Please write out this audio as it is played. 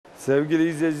Sevgili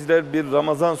izleyiciler, bir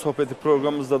Ramazan sohbeti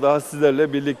programımızda daha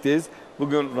sizlerle birlikteyiz.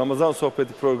 Bugün Ramazan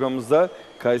sohbeti programımızda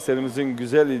Kayserimizin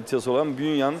güzel ilçesi olan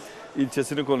Bünyan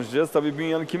ilçesini konuşacağız. Tabii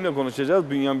Bünyan'ı kimle konuşacağız?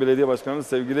 Bünyan Belediye Başkanı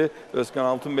sevgili ÖZKAN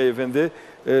ALTUN Beyefendi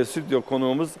stüdyo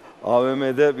konuğumuz.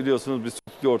 AVM'de biliyorsunuz bir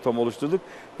stüdyo ortamı oluşturduk.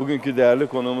 Bugünkü değerli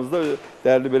konuğumuz da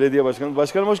değerli belediye başkanımız.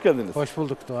 Başkanım hoş geldiniz. Hoş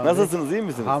bulduk Doğan Nasılsınız, iyi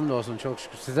misiniz? Hamdolsun çok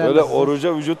şükür. Sizler Öyle nasılsınız?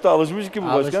 oruca vücutta alışmış ki bu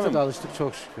başkanım. Alıştık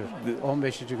çok şükür.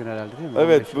 15. gün herhalde değil mi?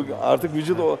 Evet, 15. artık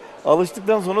vücut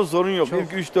alıştıktan sonra sorun yok. Çok.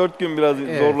 İlk 3-4 gün biraz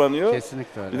zorlanıyor.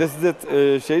 Kesinlikle öyle. Bir de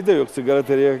size şey de yok, sigara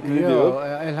tiryakili de yok. Yok,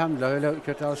 elhamdülillah öyle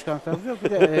kötü alışkanlıklarımız yok. Bir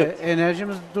de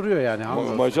enerjimiz duruyor yani.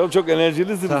 Hamdolsun. Maşallah çok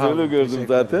enerjilisiniz, Sağ olun, öyle gördüm teşekkür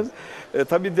zaten.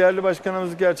 Tabii değerli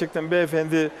başkanımız gerçekten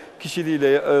beyefendi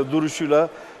kişiliğiyle, duruşuyla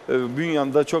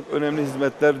Bünyan'da çok önemli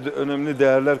hizmetler, önemli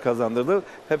değerler kazandırdı.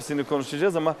 Hepsini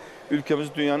konuşacağız ama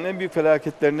ülkemiz dünyanın en büyük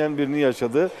felaketlerinden birini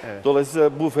yaşadı. Evet.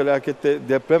 Dolayısıyla bu felakette,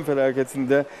 deprem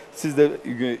felaketinde siz de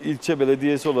ilçe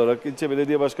belediyesi olarak, ilçe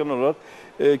belediye başkanı olarak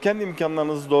kendi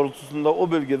imkanlarınız doğrultusunda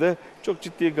o bölgede çok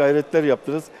ciddi gayretler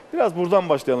yaptınız. Biraz buradan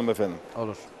başlayalım efendim.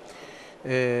 Olur.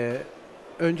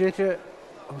 Öncelikle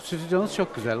stüdyonuz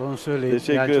çok güzel, onu söyleyeyim.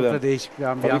 Teşekkür yani ederim. çok da değişik bir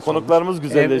ambiyans Tabii konuklarımız olmuş.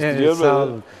 güzelleştiriyor. Evet, sağ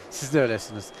olun. Siz de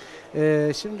öylesiniz.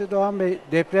 Şimdi Doğan Bey,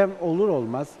 deprem olur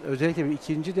olmaz, özellikle bir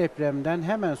ikinci depremden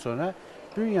hemen sonra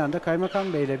Bünyan'da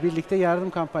Kaymakam Bey ile birlikte yardım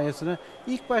kampanyasını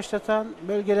ilk başlatan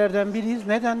bölgelerden biriyiz.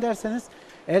 Neden derseniz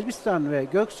Elbistan ve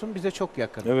Göksun bize çok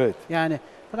yakın. Evet. Yani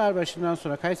Pınarbaşı'ndan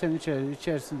sonra Kayseri'nin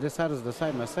içerisinde Sarız'da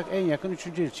saymazsak en yakın 3.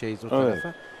 ilçeyiz o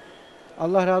tarafa.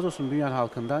 Allah razı olsun Bünyan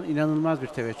halkından, inanılmaz bir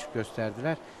teveccüh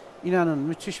gösterdiler. İnanın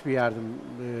müthiş bir yardım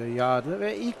yağdı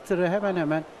ve ilk tırı hemen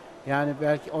hemen, yani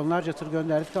belki onlarca tır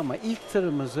gönderdik ama ilk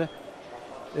tırımızı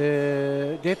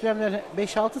depremden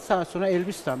 5-6 saat sonra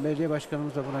Elbistan Belediye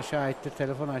Başkanımız da buna şahittir.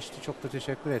 Telefon açtı, çok da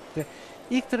teşekkür etti.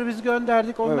 İlk tırı biz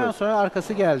gönderdik, ondan sonra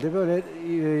arkası geldi. Böyle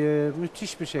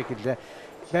müthiş bir şekilde.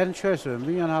 Ben şöyle söyleyeyim,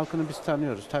 Bünyan halkını biz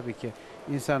tanıyoruz tabii ki.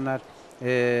 İnsanlar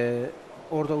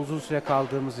orada uzun süre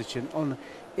kaldığımız için onu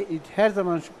her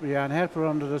zaman, yani her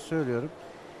programda da söylüyorum.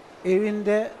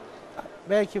 Evinde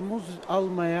belki muz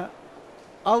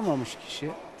almamış kişi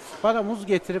bana muz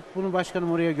getirip bunu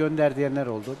başkanım oraya gönder diyenler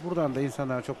oldu. Buradan da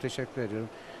insanlara çok teşekkür ediyorum.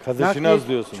 Kadeşinaz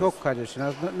diyorsunuz. Çok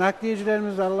kadeşinaz.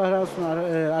 Nakliyecilerimiz Allah razı olsun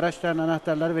araçların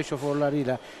anahtarları ve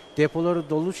şoförleriyle depoları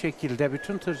dolu şekilde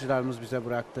bütün tırcılarımız bize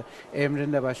bıraktı.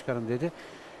 Emrinde başkanım dedi.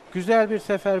 Güzel bir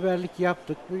seferberlik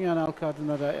yaptık. Bünyan halkı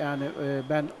adına da yani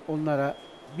ben onlara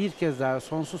bir kez daha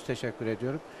sonsuz teşekkür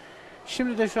ediyorum.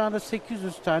 Şimdi de şu anda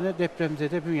 800 tane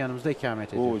depremzede Bünyan'ımızda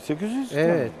ikamet ediyor. 800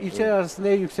 Evet, ilçeler arasında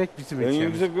en yüksek bizim ilçemiz. En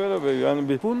yüksek böyle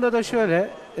yani Bunda da şöyle,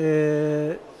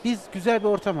 biz güzel bir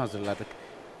ortam hazırladık.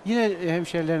 Yine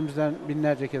hemşehrilerimizden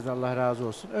binlerce kez Allah razı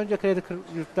olsun. Önce Kredi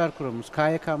Yurtlar Kurumumuz,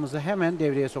 KYK'mızı hemen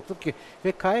devreye soktuk ki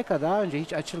ve KYK daha önce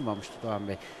hiç açılmamıştı Doğan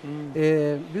Bey.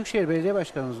 Büyükşehir Belediye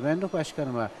Başkanımız, Memduh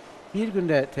Başkanıma bir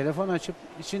günde telefon açıp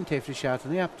için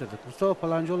tefrişatını yaptırdık. Mustafa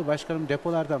Palancıoğlu Başkanım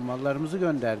depolardan mallarımızı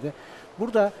gönderdi.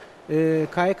 Burada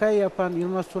KYK'yı yapan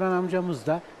Yılmaz Turan amcamız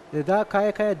da daha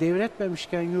KYK'ya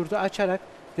devretmemişken yurdu açarak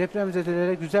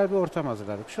depremzedelere güzel bir ortam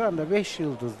hazırladık. Şu anda 5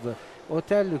 yıldızlı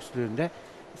otel lükslüğünde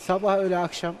sabah öğle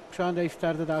akşam, şu anda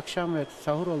iftarda da akşam ve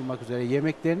sahur olmak üzere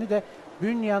yemeklerini de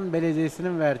Bünyan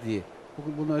Belediyesi'nin verdiği,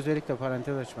 bunu özellikle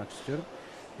parantez açmak istiyorum.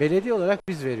 Belediye olarak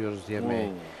biz veriyoruz yemeği.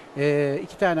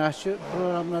 2 tane aşçı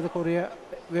programladık oraya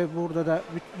ve burada da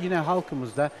yine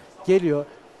halkımız da geliyor.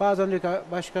 Bazen diyor ki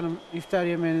başkanım iftar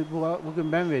yemeğini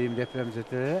bugün ben vereyim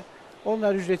depremzedelere.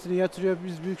 Onlar ücretini yatırıyor.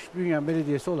 Biz Büyük Bünyan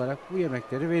Belediyesi olarak bu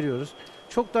yemekleri veriyoruz.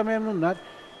 Çok da memnunlar.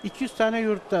 200 tane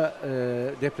yurtta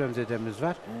depremzedemiz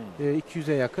var.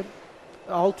 200'e yakın.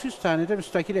 600 tane de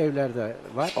müstakil evlerde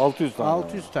var. 600 tane.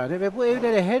 600 tane ve bu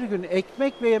evlere her gün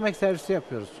ekmek ve yemek servisi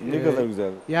yapıyoruz. Ne kadar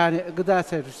güzel. Yani gıda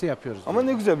servisi yapıyoruz. Ama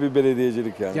ne güzel bir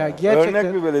belediyecilik yani. Ya gerçekten,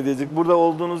 örnek bir belediyecilik. Burada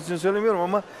olduğunuz için söylemiyorum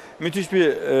ama müthiş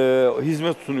bir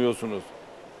hizmet sunuyorsunuz.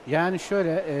 Yani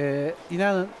şöyle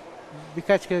inanın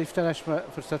birkaç kere iftar açma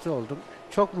fırsatı oldum.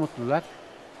 Çok mutlular.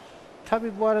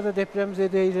 Tabii bu arada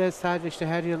depremzedeyle sadece işte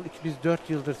her yıl biz 4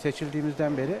 yıldır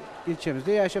seçildiğimizden beri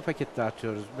ilçemizde iaşe paket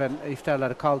dağıtıyoruz. Ben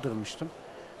iftarları kaldırmıştım.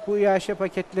 Bu iaşe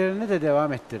paketlerini de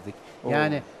devam ettirdik.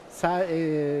 Yani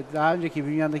daha önceki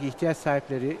Bünyan'daki ihtiyaç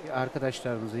sahipleri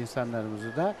arkadaşlarımızı,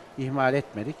 insanlarımızı da ihmal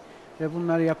etmedik. Ve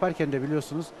bunları yaparken de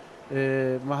biliyorsunuz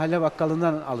mahalle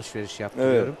bakkalından alışveriş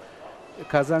yaptırıyorum. Evet.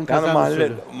 Kazan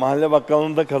Yani mahalle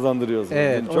bakkalını da kazandırıyorsunuz.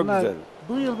 Evet, çok güzel.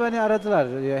 Bu yıl beni aradılar.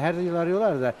 Her yıl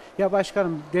arıyorlar da. Ya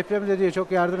başkanım depremde diye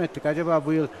çok yardım ettik. Acaba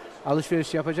bu yıl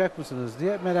alışveriş yapacak mısınız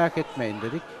diye merak etmeyin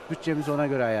dedik. Bütçemizi ona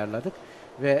göre ayarladık.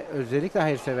 Ve özellikle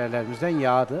hayırseverlerimizden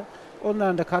yağdı.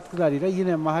 Onların da katkılarıyla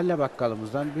yine mahalle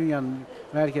bakkalımızdan, Bünyan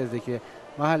merkezdeki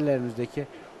mahallelerimizdeki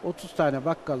 30 tane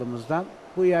bakkalımızdan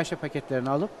bu iaşe paketlerini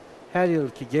alıp her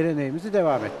yılki geleneğimizi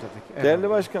devam ettirdik. Değerli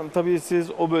başkanım, tabii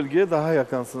siz o bölgeye daha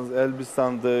yakınsınız.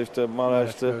 Elbistan'da, işte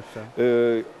Maraş'ta.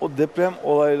 O deprem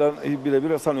olaylarını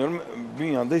birebir sanıyorum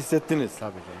Bünyan'da hissettiniz.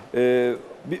 Tabii canım.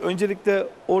 Bir öncelikle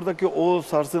oradaki o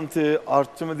sarsıntı,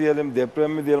 artçı mı diyelim,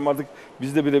 deprem mi diyelim, artık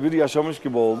biz de birebir yaşamış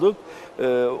gibi olduk.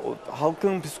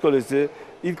 Halkın psikolojisi,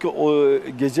 ilk o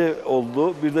gece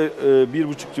oldu, bir de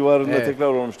 1,5 civarında Evet. tekrar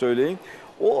olmuştu öğleyin.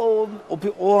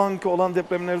 O anki olan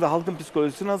depremlerde halkın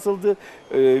psikolojisi nasıldı?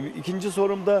 İkinci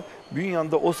sorum da,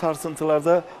 Bünyan'da o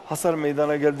sarsıntılarda hasar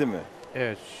meydana geldi mi?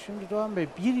 Evet. Şimdi Doğan Bey,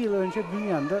 bir yıl önce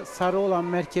Bünyan'da Sarıoğlan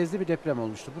merkezli bir deprem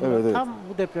olmuştu. Bunlar Evet, evet. tam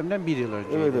bu depremden bir yıl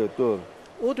önceydi. Evet, evet, doğru.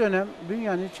 O dönem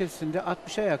Bünyan ilçesinde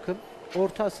 60'a yakın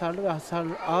orta hasarlı ve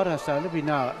ağır hasarlı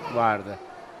bina vardı.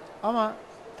 Ama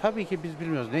tabii ki biz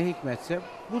bilmiyoruz ne hikmetse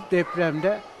bu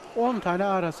depremde 10 tane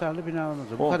ağır hasarlı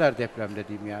binamız var. Bu 10. kadar depremde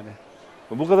diyeyim yani.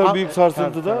 Bu kadar büyük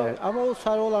sarsıntıda Tabii. Ama o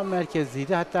Sarıoğlan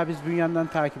merkezliydi. Hatta biz Bünyan'dan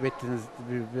takip ettiniz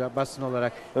bir basın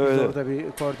olarak. Biz Evet, evet. orada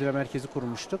bir koordine merkezi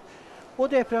kurmuştuk.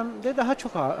 O depremde daha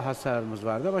çok hasarımız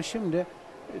vardı ama şimdi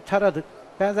taradık.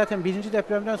 Ben zaten birinci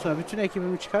depremden sonra bütün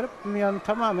ekibimi çıkarıp Bünyan'ın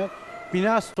tamamen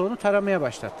bina stoğunu taramaya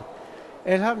başlattık.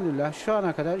 Elhamdülillah şu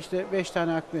ana kadar işte 5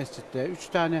 tane Ak Mescid'de, 3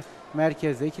 tane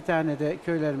merkezde, 2 tane de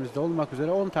köylerimizde olmak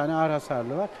üzere 10 tane ağır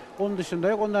hasarlı var. Onun dışında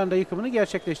yok. Onların da yıkımını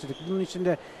gerçekleştirdik. Bunun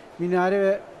içinde minare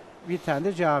ve bir tane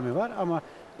de cami var ama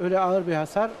öyle ağır bir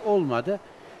hasar olmadı.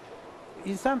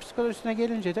 İnsan psikolojisine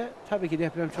gelince de tabii ki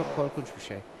deprem çok korkunç bir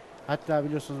şey. Hatta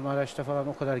biliyorsunuz Maraş'ta falan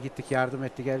o kadar gittik, yardım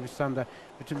ettik. Elbistan'da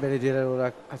bütün belediyeler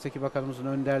olarak Haseki Bakanımızın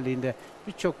önderliğinde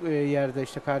birçok yerde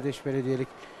işte kardeş belediyelik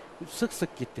sık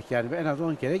sık gittik. Yani en az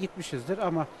 10 kere gitmişizdir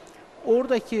ama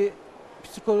oradaki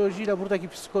psikolojiyle buradaki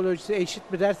psikolojisi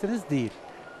eşit mi derseniz değil.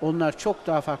 Onlar çok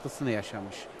daha farklısını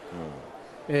yaşamış.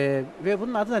 Ve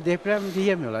bunun adına deprem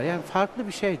diyemiyorlar. Yani farklı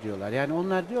bir şey diyorlar. Yani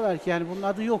onlar diyorlar ki yani bunun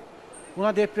adı yok.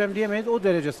 Buna deprem diyemeyiz. O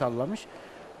derece sallamış.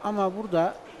 Ama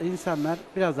burada insanlar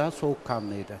biraz daha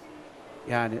soğukkanlıydı.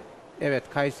 Yani evet,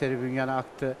 Kayseri Bünyan'a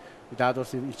aktı. Daha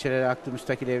doğrusu ilçelere aktı,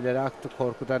 müstakil evlere aktı.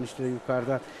 Korkudan işte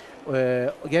yukarıdan.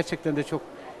 Gerçekten de çok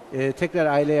tekrar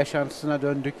aile yaşantısına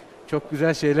döndük. Çok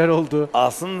güzel şeyler oldu.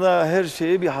 Aslında her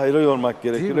şeyi bir hayra yormak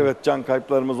Değil gerekir. mi? Evet, can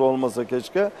kayıplarımız olmasa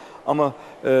keşke ama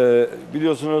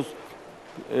biliyorsunuz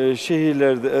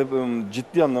şehirlerde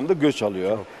ciddi anlamda göç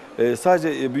alıyor.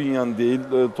 Sadece Bünyan değil,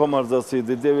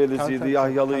 Tomarza'sıydı, Develisiydi, Tabii,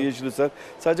 Yahyalı, tabii. Yeşilisar.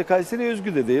 Sadece Kayseri'ye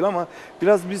özgü de değil ama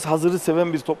biraz biz hazırı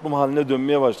seven bir toplum haline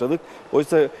dönmeye başladık.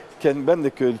 Oysa ben de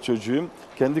köylü çocuğuyum.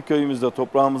 Kendi köyümüzde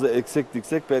toprağımızı eksek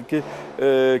diksek belki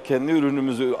kendi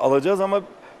ürünümüzü alacağız ama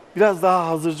biraz daha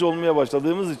hazırcı olmaya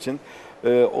başladığımız için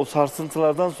o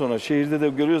sarsıntılardan sonra şehirde de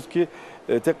görüyoruz ki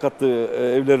tek katlı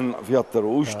evlerin fiyatları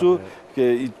uçtu.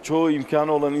 Çoğu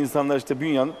imkanı olan insanlar işte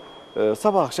Bünyan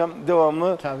sabah akşam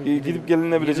devamlı gidip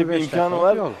gelinebilecek bir 25 imkanı dakikalık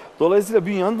var. yol. Dolayısıyla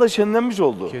Bünyan da şenlenmiş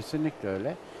oldu. Kesinlikle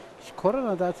öyle.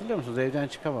 Koronada hatırlıyor musunuz? Evden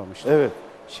çıkamamıştık. Evet.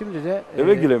 Şimdi de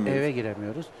Eve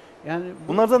giremiyoruz. Yani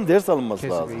Bunlardan ders alınması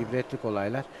lazım. kesinlikle ibretlik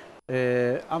olaylar.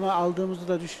 Ama aldığımızı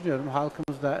da düşünüyorum.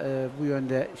 Halkımız da bu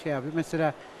yönde şey yapıyor.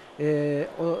 Mesela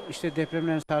o işte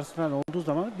depremlerin sarsılan olduğu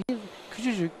zaman bir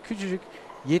küçücük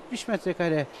 70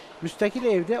 metrekare müstakil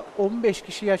evde 15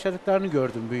 kişi yaşadıklarını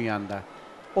gördüm Bünyan'da.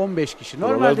 15 kişi.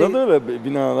 Normalde Oralarda da öyle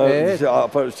binalar,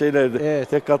 Evet. şeylerde, Evet.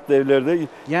 tek katlı evlerde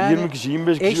Yani 20 kişi,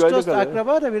 25 eş kişi dost kalıyor.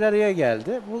 akraba da bir araya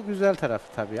geldi. Bu güzel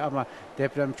tarafı tabii ama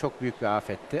deprem çok büyük bir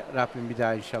afetti. Rabbim bir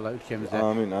daha inşallah ülkemize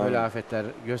Amin, amin. böyle afetler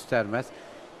göstermez.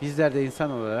 Bizler de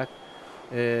insan olarak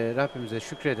Rabbimize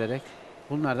şükrederek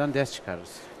bunlardan ders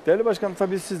çıkarırız. Değerli başkanım,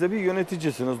 tabii siz de bir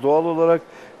yöneticisiniz. Doğal olarak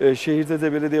şehirde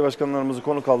de belediye başkanlarımızı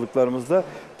konuk aldıklarımızda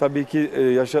tabii ki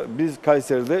biz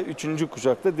Kayseri'de 3.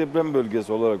 kuşakta deprem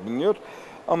bölgesi olarak biliniyor.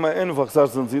 Ama en ufak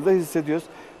sarsıntıyı da hissediyoruz.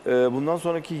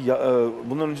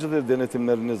 Bundan önce de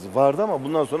denetimleriniz vardı ama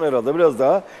bundan sonra herhalde biraz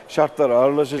daha şartlar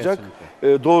ağırlaşacak.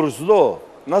 Doğrusu da o.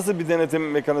 Nasıl bir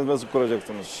denetim mekanizması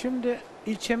kuracaksınız? Şimdi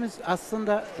ilçemiz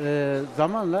aslında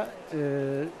zamanla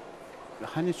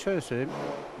hani şöyle söyleyeyim,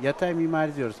 yatay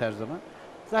mimari diyoruz her zaman.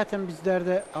 Zaten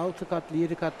bizlerde 6 katlı,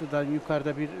 7 katlıdan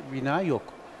yukarıda bir bina yok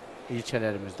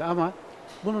ilçelerimizde ama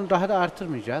bunun daha da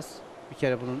artırmayacağız. Bir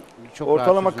kere bunun çok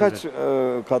Ortalama rahat kaç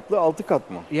çözümleri. katlı? 6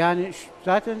 kat mı? Yani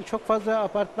zaten çok fazla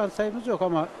apartman sayımız yok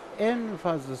ama en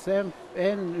fazlası,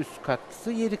 en üst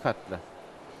katlısı 7 katlı.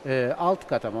 6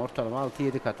 kat ama ortalama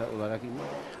 6-7 kat olarak.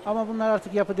 Ama bunlar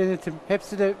artık yapı denetim.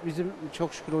 Hepsi de bizim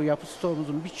çok şükür o yapı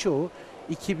stoğumuzun birçoğu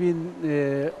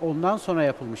 2010'dan sonra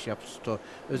yapılmış yapı stoğu.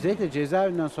 Özellikle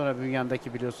cezaevinden sonra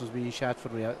Bünyan'daki biliyorsunuz bir inşaat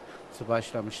furyası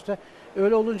başlamıştı.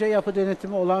 Öyle olunca yapı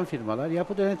denetimi olan firmalar.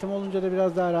 Yapı denetimi olunca da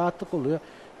biraz daha rahatlık oluyor.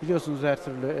 Biliyorsunuz her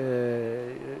türlü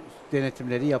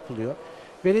denetimleri yapılıyor.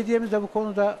 Belediyemiz de bu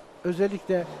konuda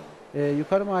özellikle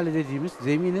yukarı mahalle dediğimiz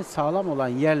zemini sağlam olan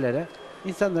yerlere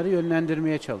insanları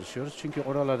yönlendirmeye çalışıyoruz. Çünkü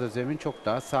oralarda zemin çok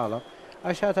daha sağlam.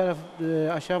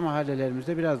 Aşağı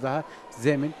mahallelerimizde biraz daha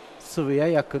zemin sıvıya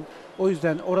yakın. O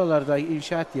yüzden oralarda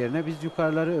inşaat yerine biz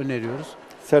yukarıları öneriyoruz.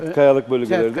 Sert kayalık bölgeleri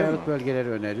Sert değil mi? kayalık bölgeleri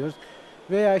öneriyoruz.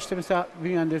 Veya işte mesela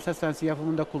Bünyan Devlet Hastanesi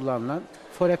yapımında kullanılan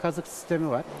fore kazık sistemi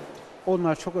var.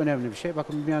 Onlar çok önemli bir şey.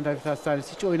 Bakın Bünyan Devlet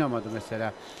Hastanesi hiç oynamadı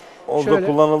mesela. Orada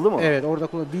kullanıldı mı? Evet, orada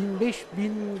kullanıldı. 1500-1200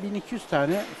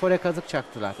 tane fore kazık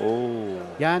çaktılar. Oo.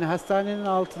 Yani hastanenin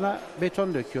altına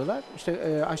beton döküyorlar.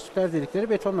 İşte açtıkları delikleri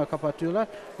betonla kapatıyorlar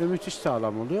ve müthiş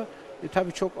sağlam oluyor.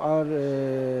 Tabii çok ağır,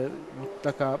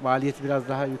 mutlaka maliyeti biraz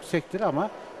daha yüksektir ama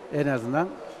en azından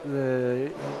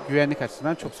güvenlik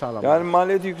açısından çok sağlam. Yani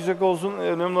maliyeti yüksek olsun,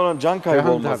 önemli olan can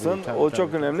kaybı olmasın. Tabii, O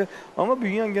çok önemli. Ama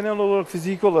Bünyan genel olarak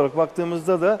fiziki olarak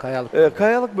baktığımızda da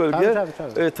kayalık bölge,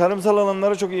 Tabii. tarımsal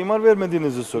alanlara çok imar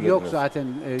vermediğinizi söylediniz. Yok zaten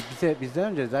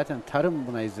bizden önce zaten tarım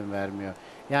buna izin vermiyor.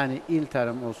 Yani il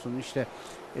tarım olsun işte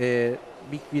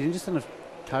birinci sınıf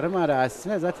tarım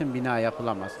arazisine zaten bina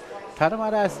yapılamaz. Tarım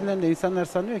arazisinden de insanlar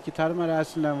sanıyor ki tarım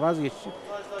arazisinden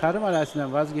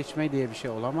vazgeçme diye bir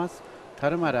şey olamaz.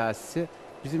 Tarım arazisi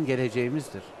bizim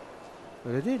geleceğimizdir.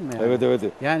 Öyle değil mi yani? Evet.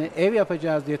 Yani ev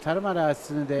yapacağız diye tarım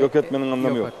arazisini de Yok etmenin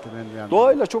anlamı yok. Yani.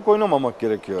 Doğayla çok oynamamak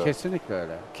gerekiyor. Kesinlikle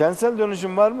öyle. Kentsel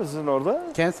dönüşüm var mı sizin orada?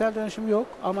 Kentsel dönüşüm yok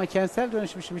ama kentsel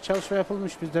dönüşüm için bir çalışma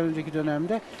yapılmış bizden önceki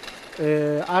dönemde.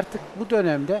 Artık bu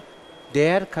dönemde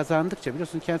değer kazandıkça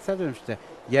biliyorsun kentsel dönüşümde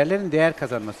yerlerin değer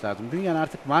kazanması lazım. Bünyan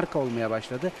artık marka olmaya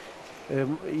başladı.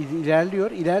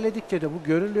 İlerliyor. İlerledikçe de bu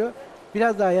görülüyor.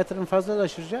 Biraz daha yatırım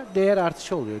fazlalaşınca değer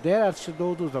artışı oluyor. Değer artışı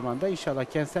doğduğu zaman da inşallah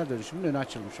kentsel dönüşümün önü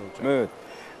açılmış olacak. Evet.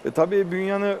 Tabii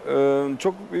Bünyan'ın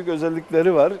çok büyük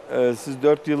özellikleri var. Siz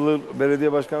 4 yıldır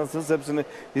belediye başkanısınız. Hepsini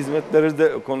hizmetleri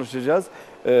de konuşacağız.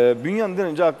 Bünyan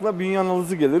denince akla Bünyan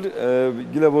halısı gelir.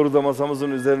 Gileboru'da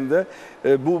masamızın üzerinde.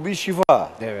 Bu bir şifa.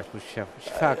 Evet, bu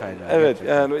şifa kaynağı. Evet,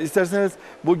 yani isterseniz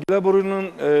bu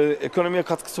Gileboru'nun ekonomiye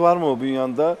katkısı var mı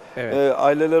Bünyan'da? Evet.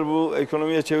 Aileler bu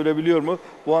ekonomiye çevirebiliyor mu?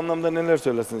 Bu anlamda neler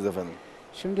söylersiniz efendim?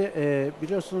 Şimdi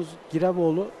biliyorsunuz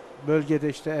Gireboğlu bölgede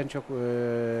işte en çok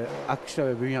Akışla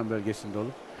ve Bünyan bölgesinde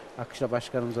olup Akışla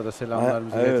başkanımıza da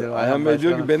selamlarımızı evet, Ayhan Bey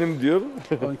diyor ki benim diyor.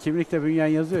 Onun kimlikte Bünyan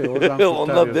yazıyor ya oradan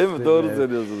Ondan değil mi? Doğru evet.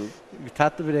 söylüyorsunuz.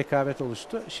 Tatlı bir rekabet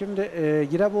oluştu. Şimdi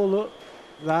Gireboğlu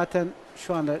zaten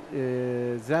şu anda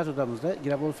Ziraat Odamızda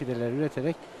Gireboğlu fideleri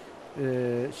üreterek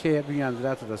Bünyan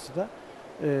Ziraat Odası da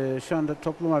şu anda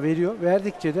topluma veriyor.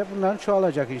 Verdikçe de bunların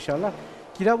çoğalacak inşallah.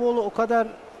 Gireboğlu o kadar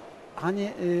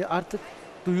artık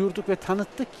duyurduk ve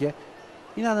tanıttık ki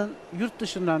inanın yurt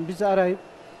dışından bizi arayıp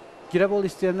Gireboğlu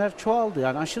isteyenler çoğaldı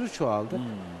yani aşırı çoğaldı.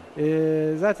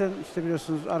 Zaten işte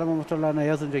biliyorsunuz arama motorlarına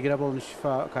yazınca Gireboğlu'nun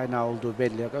şifa kaynağı olduğu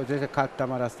belli. Özellikle kalp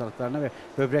damar hastalıklarına ve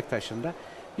böbrek taşında.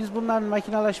 Biz bunların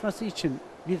makinalaşması için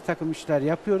bir takım işler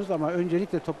yapıyoruz ama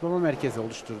öncelikle toplama merkezi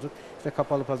oluşturduk. İşte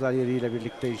kapalı pazar yeriyle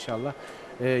birlikte inşallah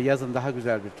yazın daha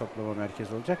güzel bir toplama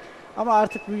merkezi olacak. Ama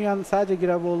artık Bünyan sadece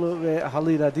Gireboğlu ve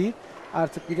halıyla değil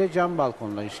artık bir de cam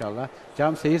balkonla inşallah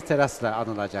cam seyir terasla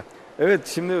anılacak. Evet,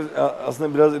 şimdi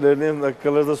aslında biraz ilerleyen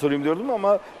dakikalarda sorayım diyordum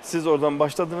ama siz oradan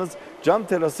başladınız. Cam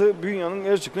terası Bünyan'ın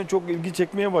gerçekten çok ilgi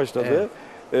çekmeye başladı.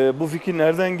 Evet. Bu fikir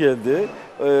nereden geldi?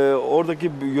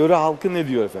 Oradaki yöre halkı ne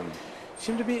diyor efendim?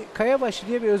 Şimdi bir Kayabaşı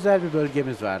diye bir özel bir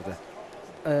bölgemiz vardı.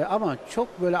 Ama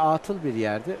çok böyle atıl bir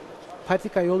yerdi.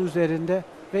 Patika yol üzerinde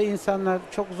ve insanlar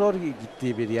çok zor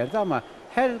gittiği bir yerde ama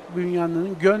her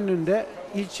Bünyanlı'nın gönlünde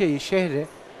ilçeyi, şehri,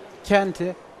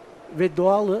 kenti ve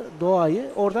doğayı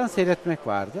oradan seyretmek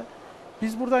vardı.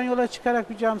 Biz buradan yola çıkarak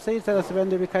bir cam seyir terası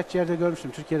ben de birkaç yerde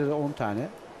görmüştüm. Türkiye'de de 10 tane.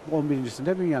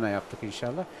 11.sinde Bünyan'a yaptık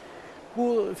inşallah.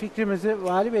 Bu fikrimizi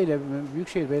Vali Bey ile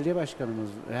Büyükşehir Belediye Başkanımız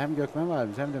hem Gökmen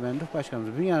Valimiz hem de Menduh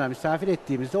Başkanımız Bünyan'a misafir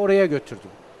ettiğimizde oraya götürdüm.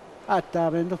 Hatta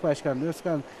Menduh Başkanım,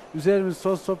 ÖZKAN üzerimiz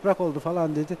toz toprak oldu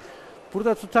falan dedi.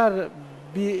 Burada tutar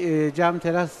bir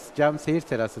cam seyir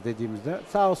terası dediğimizde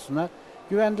sağ olsunlar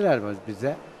güvendiler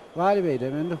bize. Vali Bey de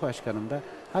Menduh Başkanım da.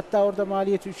 Hatta orada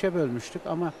maliyeti 3'e bölmüştük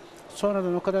ama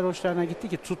sonradan o kadar hoşlarına gitti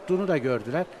ki tuttuğunu da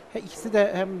gördüler. İkisi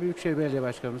de hem Büyükşehir Belediye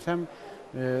Başkanımız hem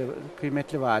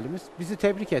kıymetli valimiz bizi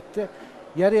tebrik etti.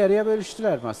 Yarı yarıya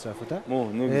bölüştüler masrafı da.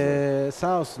 Oh, ne güzel.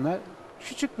 Sağ olsunlar.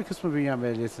 Küçük bir kısmı Bünyan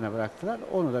Belediyesi'ne bıraktılar.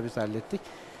 Onu da biz hallettik.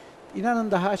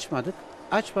 İnanın daha açmadık.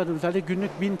 Açmadığımız halde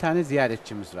günlük 1000 tane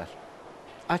ziyaretçimiz var.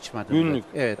 Açmadığımız. Günlük.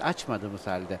 Evet, açmadığımız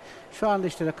halde. Şu anda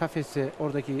işte de kafesi,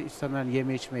 oradaki insanların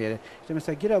yeme içme yeri. İşte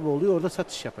mesela Giraboğlu'yu orada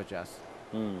satış yapacağız.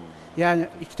 Yani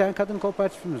 2 tane kadın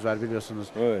kooperatifimiz var biliyorsunuz.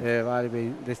 Evet. Vali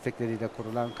Bey'in destekleriyle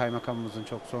kurulan, kaymakamımızın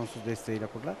çok sonsuz desteğiyle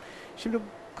kurulan. Şimdi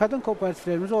kadın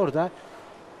kooperatiflerimiz orada.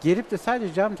 Gelip de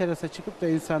sadece cam terasa çıkıp da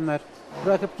insanlar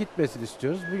bırakıp gitmesin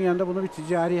istiyoruz. Bünyan'da bunu bir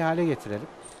ticari hale getirelim.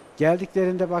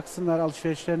 Geldiklerinde baksınlar,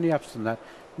 alışverişlerini yapsınlar.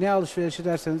 Ne alışverişi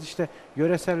derseniz işte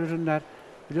yöresel ürünler.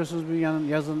 Biliyorsunuz Bünyan'ın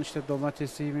yazın işte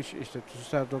domatesiymiş, işte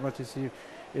tuzsar domatesi,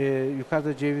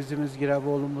 yukarıda cevizimiz,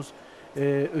 Giraboğlu'muz,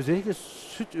 özellikle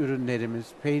süt ürünlerimiz,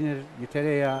 peynir,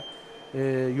 tereyağı,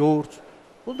 yoğurt.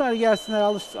 Bunlar gelsinler,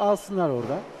 alsınlar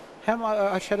orada. Hem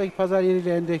aşağıdaki pazar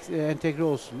yeriyle entegre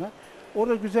olsunlar.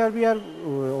 Orada güzel bir yer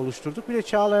oluşturduk. Bir de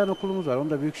Çağlayan Okulumuz var. Onu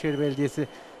da Büyükşehir Belediyesi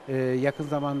yakın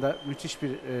zamanda müthiş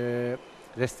bir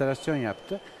restorasyon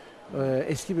yaptı.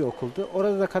 Eski bir okuldu.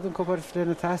 Orada da kadın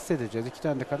kooperatiflerini tahsis edeceğiz. 2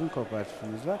 tane de kadın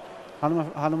kooperatifimiz var.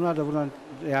 Hanımlar da buradan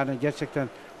yani gerçekten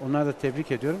onları da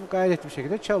tebrik ediyorum. Gayretli bir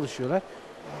şekilde çalışıyorlar.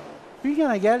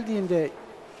 Bünyan'a geldiğinde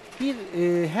bir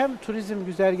hem turizm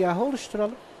güzergahı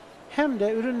oluşturalım hem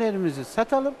de ürünlerimizi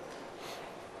satalım.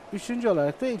 3.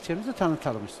 olarak da ilçemizi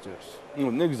tanıtalım istiyoruz.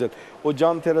 Ne güzel. O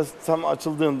cam teras tam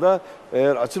açıldığında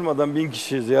eğer açılmadan 1000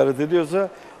 kişi ziyaret ediyorsa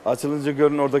açılınca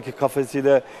görün oradaki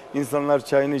kafesiyle insanlar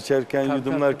çayını içerken, Tabii,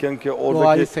 yudumlarken ki Doğayı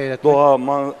oradaki seyretmek.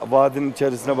 vadinin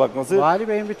içerisine bakması. Vali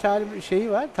Bey'in bir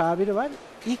şeyi var, tabiri var.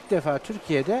 İlk defa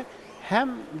Türkiye'de hem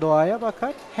doğaya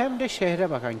bakan hem de şehre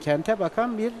bakan, kente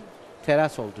bakan bir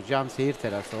teras oldu. Cam seyir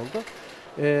terası oldu.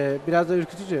 Biraz da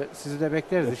ürkütücü. Sizi de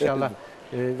bekleriz inşallah.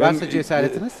 Varsa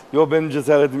cesaretiniz. Yok benim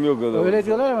cesaretim yok. Öyle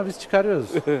diyorlar ama biz çıkarıyoruz.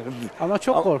 Ama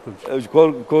çok korkunç.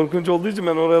 Korkunç olduğu için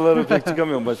ben oralara pek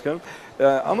çıkamıyorum başkanım.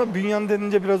 Ama Bünyan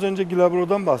denince biraz önce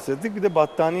Gilabro'dan bahsettik. Bir de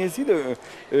battaniyesiyle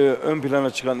ön plana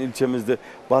çıkan ilçemizde.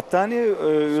 Battaniye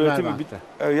üretimi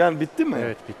yani bitti mi?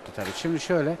 Evet bitti tabii. Şimdi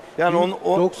şöyle. Yani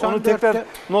onu tekrar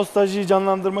nostaljiyi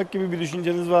canlandırmak gibi bir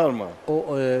düşünceniz var mı? O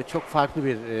çok farklı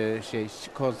bir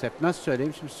konsept. Nasıl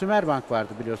söyleyeyim? Şimdi Sümerbank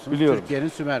vardı biliyorsunuz. Biliyorum. Türkiye'nin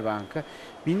Sümerbank'ı.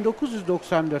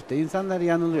 1994'te insanlar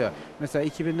yanılıyor. Mesela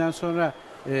 2000'den sonra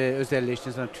özelleşti.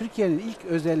 Türkiye'nin ilk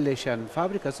özelleşen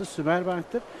fabrikası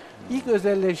Sümerbank'tır. İlk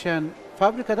özelleşen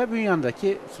fabrikada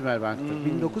Bünyan'daki Sümerbank'tır.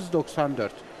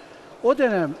 1994. O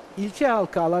dönem ilçe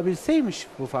halkı alabilseymiş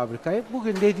bu fabrikayı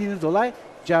bugün dediğiniz olay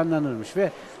canlanırmış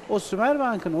ve o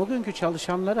Sümerbank'ın o günkü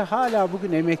çalışanları hala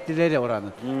bugün emeklileri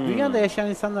oranın. Dünyada yaşayan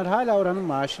insanlar hala oranın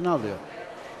maaşını alıyor.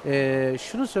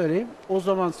 Şunu söyleyeyim, o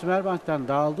zaman Sümerbank'tan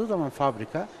dağıldığı zaman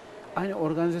fabrika, aynı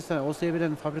organizasyon, o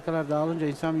seviyenin fabrikalar dağılınca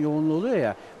insan yoğunluğu oluyor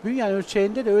ya, Bünyan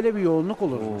ölçeğinde de öyle bir yoğunluk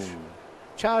olurmuş.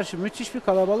 Çarşı müthiş bir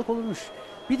kalabalık olurmuş.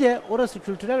 Bir de orası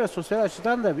kültürel ve sosyal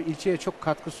açıdan da bir ilçeye çok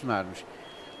katkı sunarmış.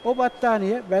 O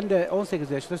battaniye, ben de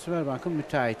 18 yaşında Sümerbank'ın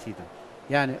müteahhitiydim.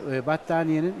 Yani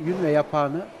battaniyenin yün ve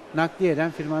yapağını nakliye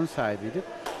eden firmanın sahibiydim.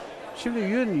 Şimdi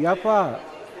yün, yapağı,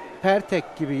 Pertek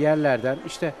gibi yerlerden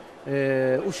işte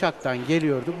Uşak'tan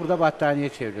geliyordu. Burada battaniye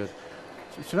çeviriyordu.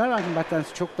 Sümerbank'ın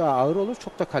battaniyesi çok daha ağır olur,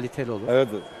 çok da kaliteli olur. Evet.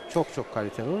 Çok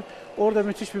kaliteli olur. Orada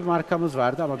müthiş bir markamız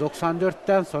vardı ama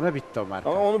 94'ten sonra bitti o marka.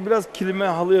 Ama onu biraz kilime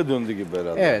halıya döndü gibi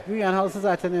herhalde. Evet, Bünyan halısı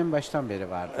zaten en baştan beri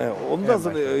vardı. Onun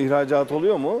da ihracat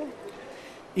oluyor mu?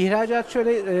 İhracat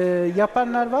şöyle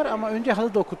yapanlar var ama önce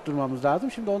halı dokutturmamız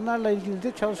lazım. Şimdi onlarla ilgili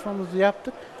de çalışmamızı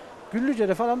yaptık.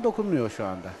 Güllüce'de falan dokunmuyor şu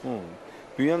anda.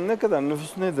 Bünyan'ın ne kadar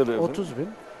nüfusu nedir efendim? 30 bin.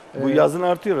 Bu yazın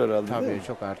artıyor herhalde Tabii değil mi?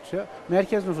 çok artıyor.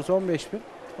 Merkez nüfusu 15 bin.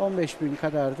 15 bin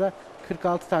kadar da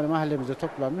 46 tane mahallemizde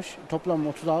toplanmış. Toplam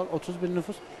 30 bin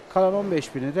nüfus. Kalan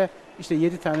 15 bini de işte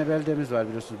 7 tane beldemiz var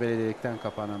biliyorsunuz belediyelikten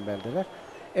kapanan beldeler.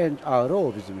 En ağırı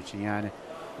o bizim için yani.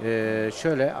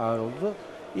 Şöyle ağır oldu.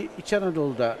 İç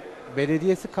Anadolu'da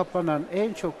belediyesi kapanan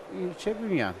en çok ilçe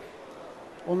Bünyan.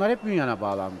 Onlar hep Bünyan'a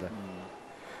bağlandı.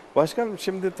 Başkanım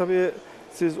şimdi tabii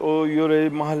siz o yöreyi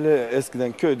mahalle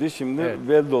eskiden köydü şimdi Evet.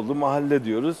 belde oldu mahalle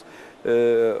diyoruz.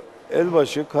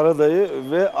 Elbaşı, Karadayı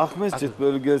ve Akmescit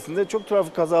bölgesinde çok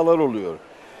trafik kazaları oluyor.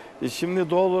 Şimdi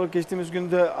doğal olarak geçtiğimiz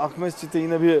günde Akmescit'te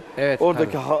yine bir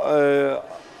oradaki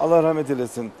Allah rahmet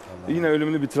eylesin yine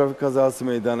ölümlü bir trafik kazası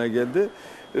meydana geldi.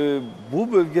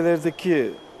 Bu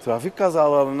bölgelerdeki trafik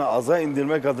kazalarını aza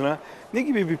indirmek adına ne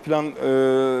gibi bir plan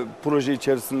proje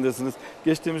içerisindesiniz?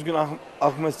 Geçtiğimiz gün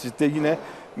Akmescit'te yine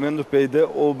Memduh Bey'de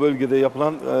o bölgede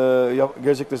yapılan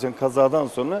gerçekleşen kazadan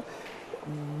sonra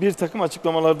bir takım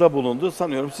açıklamalarda bulundu.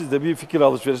 Sanıyorum siz de bir fikir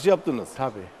alışverişi yaptınız.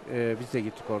 Tabii. Biz de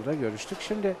gittik orada görüştük.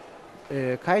 Şimdi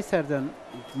Kayseri'den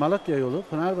Malatya yolu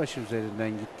Pınarbaşı üzerinden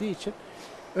gittiği için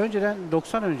Önceden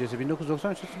 90 öncesi,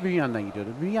 1990 öncesi Bünyan'dan gidiyordu.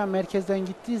 Bünyan merkezden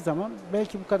gittiği zaman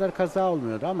belki bu kadar kaza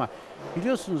olmuyordu ama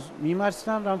biliyorsunuz Mimar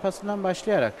Sinan rampasından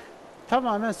başlayarak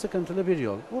tamamen sıkıntılı bir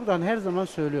yol. Buradan her zaman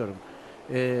söylüyorum.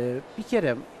 Bir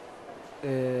kere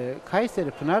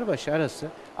Kayseri-Pınarbaşı arası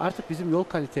artık bizim yol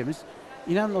kalitemiz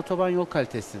inanın otoban yol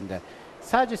kalitesinde.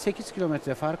 Sadece 8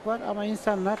 kilometre fark var ama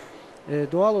insanlar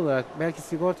doğal olarak belki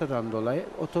sigortadan dolayı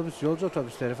yolcu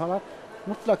otobüsleri falan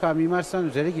mutlaka Mimar Sinan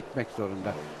üzeri gitmek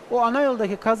zorunda. O ana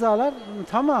yoldaki kazaların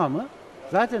tamamı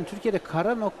zaten Türkiye'de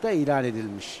kara nokta ilan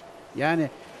edilmiş. Yani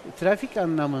trafik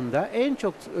anlamında en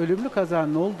çok ölümlü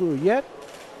kazanın olduğu yer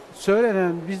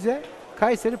söylenen bize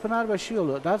Kayseri-Pınarbaşı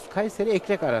yolu, daha doğrusu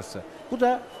Kayseri-Eklek arası. Bu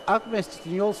da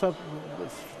Akmescid'in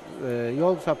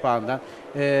yol sapağından,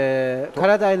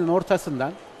 Karadayı'nın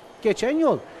ortasından geçen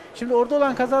yol. Şimdi orada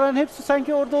olan kazaların hepsi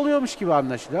sanki orada oluyormuş gibi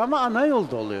anlaşılıyor ama ana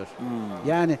yolda oluyor.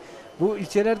 Yani bu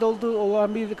ilçelerde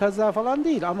olan bir kaza falan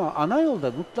değil ama ana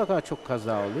yolda mutlaka çok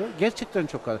kaza oluyor. Gerçekten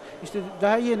çok kaza. İşte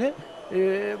daha yeni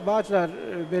Bağcılar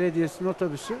Belediyesi'nin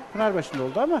otobüsü Pınarbaşı'nda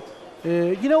oldu ama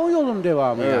yine o yolun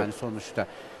devamı yani sonuçta.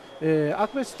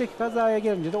 Akmesit'teki kazaya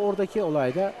gelince de oradaki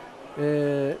olayda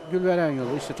Gülveren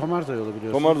yolu, işte Tomarza yolu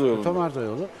biliyorsunuz. Tomarza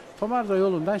yolu. Tomarza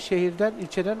yolundan şehirden,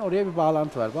 ilçeden oraya bir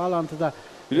bağlantı var. Bağlantıda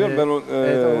biliyorum ben o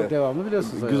devamlı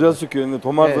biliyorsunuz. Güzelsu köyünde,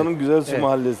 Tomarza'nın Güzelsu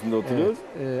mahallesinde oturuyoruz.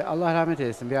 Allah rahmet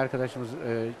eylesin. Bir arkadaşımız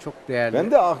çok değerli.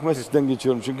 Ben de Akmescit'ten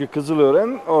geçiyorum çünkü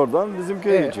Kızılören oradan bizim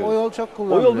köye geçiyor. O yol çok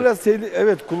kullanılıyor. O yol biraz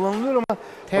kullanılıyor ama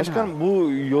başkan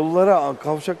bu yollara,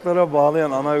 kavşaklara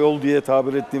bağlayan ana yol diye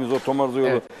tabir ettiğimiz o Tomarza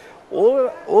yolu.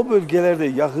 O bölgelerde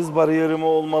ya hız bariyeri mi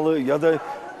olmalı ya da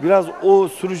biraz o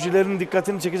sürücülerin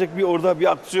dikkatini çekecek orada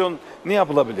bir aksiyon ne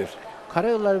yapılabilir?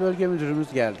 Karayolları Bölge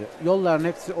Müdürümüz geldi. Yolların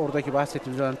hepsi oradaki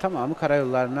bahsettiğimiz yolların tamamı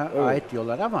karayollarına ait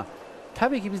yollar ama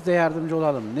tabii ki biz de yardımcı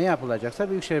olalım. Ne yapılacaksa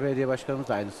Büyükşehir Belediye Başkanımız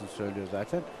da aynısını söylüyor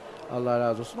zaten. Allah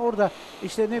razı olsun. Orada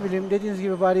işte ne bileyim dediğiniz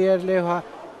gibi bariyer levha,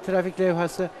 trafik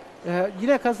levhası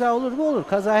yine kaza olur mu? Olur.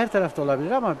 Kaza her tarafta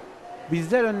olabilir ama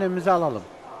bizler önlemimizi alalım.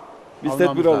 Biz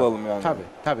tedbir alalım yani.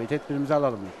 Tabii tedbirimizi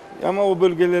alalım. Ama o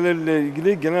bölgelerle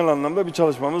ilgili genel anlamda bir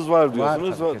çalışmamız var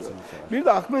diyorsunuz. Var. Bir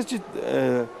de Akmescit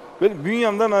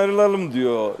Bünyan'dan ayrılalım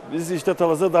diyor. Biz işte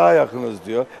Talas'a daha yakınız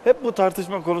diyor. Hep bu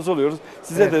tartışma konusu oluyoruz.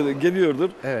 Size de geliyordur.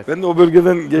 Evet. Ben de o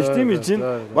bölgeden geçtiğim için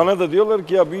bana da diyorlar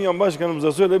ki ya Bünyan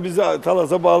Başkanımıza söyle bizi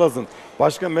Talas'a bağlasın.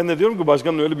 Başkan ben de diyorum ki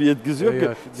başkanın öyle bir yetkisi yok ki.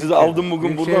 Sizi aldım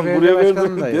bugün buradan buraya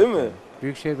verdim değil mi?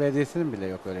 Büyükşehir Belediyesi'nin bile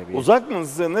yok öyle bir yer. Uzak mı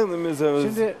size ne mesela?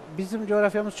 Şimdi bizim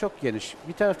coğrafyamız çok geniş.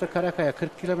 Bir tarafta Karakaya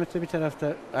 40 kilometre, bir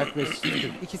tarafta Akmescit 40.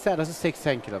 İkisi arası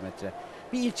 80 kilometre.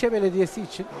 Bir ilçe belediyesi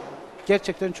için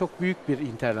gerçekten çok büyük bir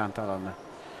interland alanı.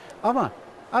 Ama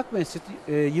Akmescit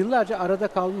yıllarca arada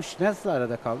kalmış. Nasıl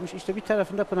arada kalmış? İşte bir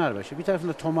tarafında Pınarbaşı, bir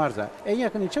tarafında Tomarza. En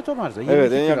yakın ilçe Tomarza.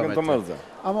 Evet, en yakın Tomarza.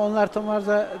 Ama onlar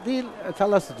Tomarza değil,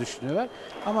 Talas'ı düşünüyorlar.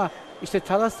 Ama işte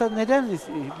Talas'ta neden?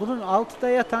 Bunun altında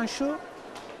yatan şu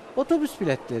otobüs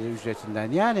biletleri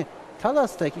ücretinden. Yani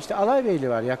Talas'taki işte Alaybeyli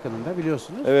var yakınında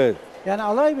biliyorsunuz. Evet. Yani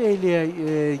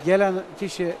Alaybeyli'ye gelen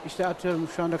kişi işte atıyorum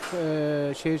şu anda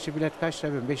şehir içi bilet kaç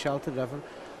lira bilmiyorum 5-6 lira falan.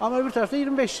 Ama öbür tarafta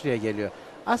 25 liraya geliyor.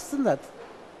 Aslında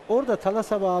orada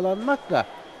Talas'a bağlanmakla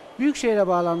Büyükşehir'e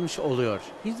bağlanmış oluyor.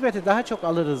 Hizmeti daha çok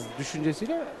alırız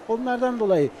düşüncesiyle onlardan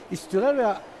dolayı istiyorlar ve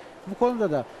bu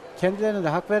konuda da kendilerine de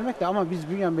hak vermekle ama biz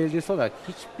Bünyan Belediyesi olarak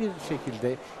hiçbir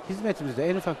şekilde hizmetimizde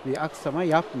en ufak bir aksama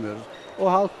yapmıyoruz.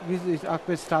 O halk, biz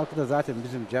Akmescit halkı da zaten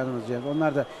bizim canımız.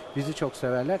 Onlar da bizi çok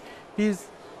severler. Biz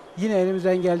yine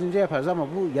elimizden geldiğince yaparız ama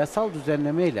bu yasal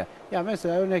düzenlemeyle, ya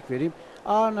mesela örnek vereyim,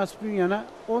 Ağırnas Bünyan'a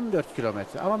 14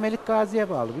 kilometre ama Melikgazi'ye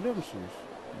bağlı biliyor musunuz?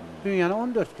 Bünyan'a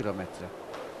 14 kilometre.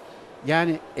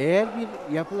 Yani eğer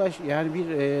bir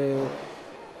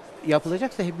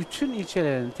yapılacaksa bütün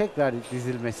ilçelerin tekrar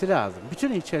dizilmesi lazım.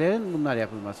 Bütün ilçelerin bunlar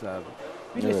yapılması lazım.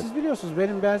 Siz biliyorsunuz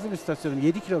benim benzin istasyonum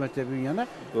 7 kilometre Bünyan'a.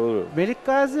 Doğru.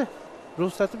 Melikgazi.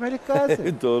 Ruhsatı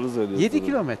Melikgazi. Doğru söylüyorsunuz. 7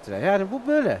 kilometre. Yani bu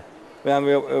böyle.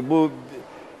 Yani bu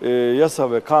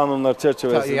yasa ve kanunlar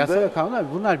çerçevesinde... Yasa ve kanunlar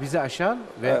bunlar bizi aşan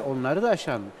ve onları da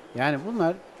aşan. Yani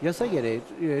bunlar yasa gereği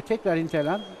tekrar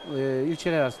interland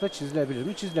ilçeler arasında çizilebilir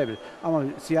mi? Çizilebilir. Ama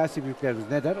siyasi büyüklerimiz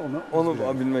ne der onu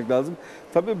bilmek lazım.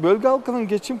 Tabii bölge halkının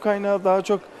geçim kaynağı daha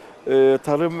çok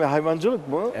tarım ve hayvancılık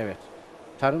mı? Evet.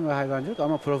 Tarım ve hayvancılık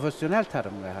ama profesyonel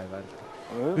tarım ve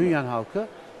hayvancılık. Bünyan halkı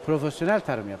profesyonel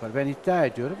tarım yapar. Ben iddia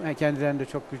ediyorum. Kendilerini de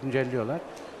çok güncelliyorlar.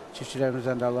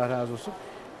 Çiftçilerimizden de Allah razı olsun.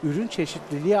 Ürün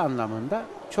çeşitliliği anlamında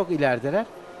çok ilerideler.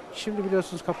 Şimdi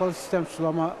biliyorsunuz kapalı sistem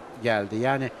sulama geldi.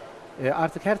 Yani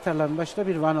artık her tarlanın başında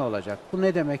bir vana olacak. Bu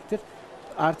ne demektir?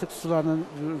 Artık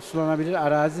sulanabilir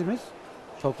arazimiz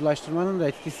toplulaştırmanın da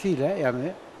etkisiyle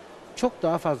yani çok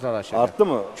daha fazlalaşacak. Arttı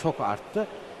mı? Çok arttı.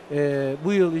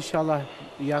 Bu yıl inşallah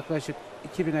yaklaşık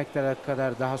 2000 hektara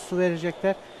kadar daha su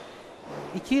verecekler.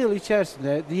 2 yıl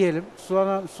içerisinde diyelim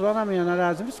sulanamayan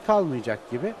arazimiz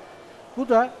kalmayacak gibi. Bu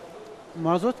da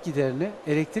mazot giderini,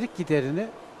 elektrik giderini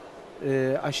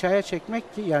aşağıya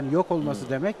çekmek ki, yani yok olması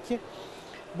demek ki,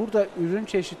 burada ürün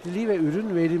çeşitliliği ve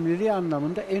ürün verimliliği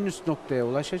anlamında en üst noktaya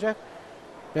ulaşacak.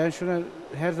 Ben şuna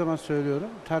her zaman söylüyorum,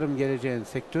 tarım geleceğin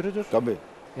sektörüdür. Tabii.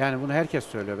 Yani bunu herkes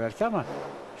söylüyor belki ama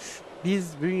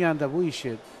biz Bünyan'da bu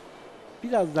işi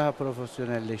biraz daha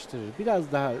profesyonelleştirir,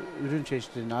 biraz daha ürün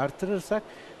çeşitliliğini artırırsak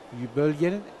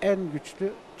bölgenin en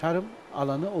güçlü tarım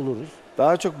alanı oluruz.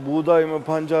 Daha çok buğday mı,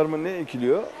 pancar mı, ne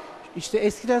ekiliyor? İşte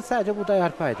eskiden sadece buğday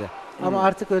arpaydı. Ama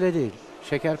artık öyle değil.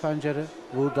 Şeker pancarı,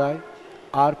 buğday,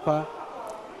 arpa,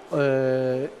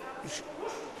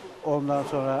 ondan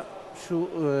sonra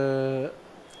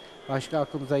başka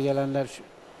aklımıza gelenler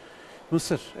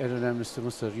mısır, en önemlisi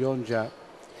mısır, yonca,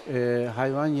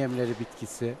 hayvan yemleri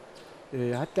bitkisi,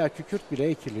 hatta kükürt bile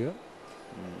ekiliyor.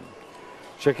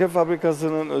 Şeker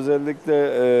fabrikasının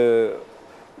özellikle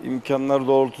imkanlar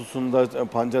doğrultusunda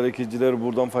pancar ekicileri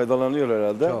buradan faydalanıyor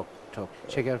herhalde. Çok, çok.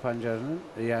 Şeker pancarının,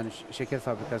 yani şeker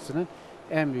fabrikasının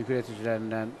en büyük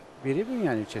üreticilerinden biri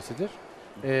Bünyan ilçesidir.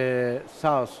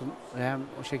 Sağ olsun hem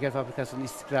o şeker fabrikasının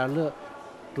istikrarlı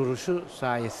duruşu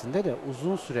sayesinde de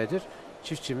uzun süredir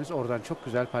çiftçimiz oradan çok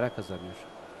güzel para kazanıyor.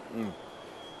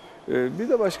 Bir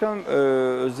de başkan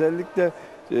özellikle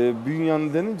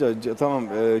Bünyan denince tamam,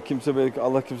 kimse belki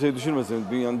Allah kimseyi düşürmesin,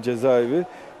 Bünyan cezaevi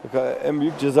en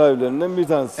büyük cezaevlerinden bir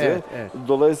tanesi. Evet, evet.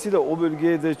 Dolayısıyla o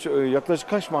bölgeye de yaklaşık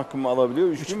kaç mahkum alabiliyor?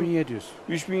 3700.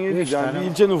 3700 yani tane bir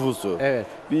ilçe nüfusu. Evet.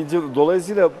 Bir ilçe,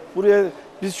 dolayısıyla buraya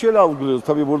biz şöyle algılıyoruz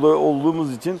tabii burada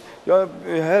olduğumuz için. Ya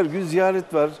her gün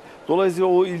ziyaret var. Dolayısıyla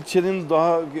o ilçenin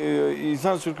daha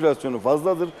insan sirkülasyonu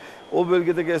fazladır. O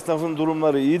bölgedeki esnafın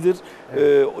durumları iyidir.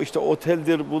 Evet. İşte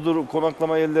oteldir, budur,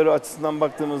 konaklama yerleri açısından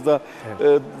baktığımızda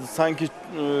sanki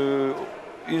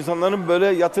insanların böyle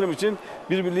yatırım için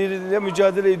birbirleriyle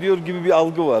mücadele ediyor gibi bir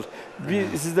algı var. Bir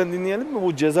sizden dinleyelim mi?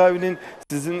 Bu cezaevinin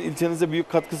sizin ilçenize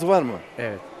büyük katkısı var mı?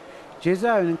 Evet.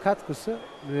 Cezaevinin katkısı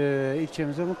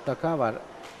ilçemize mutlaka var.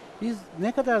 Biz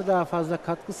ne kadar daha fazla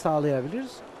katkı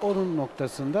sağlayabiliriz? Onun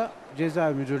noktasında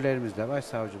cezaevi müdürlerimizle,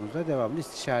 başsavcımızla devamlı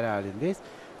istişare halindeyiz.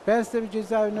 Ben size bir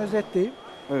cezaevini özetleyeyim.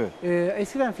 Evet.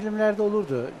 Eskiden filmlerde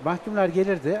olurdu. Mahkumlar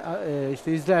gelirdi,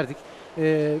 işte izlerdik.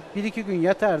 Bir iki gün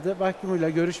yatardı, mahkumuyla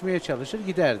görüşmeye çalışır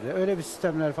giderdi. Öyle bir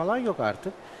sistemler falan yok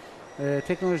artık.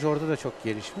 Teknoloji orada da çok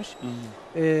gelişmiş.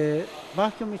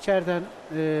 Mahkum içeriden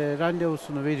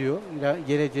randevusunu veriyor,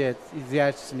 geleceğe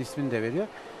ziyaretçisinin ismini de veriyor.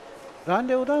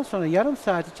 Randevudan sonra yarım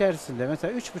saat içerisinde,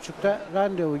 mesela 3.30'da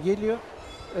randevu geliyor,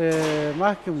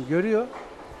 mahkum görüyor,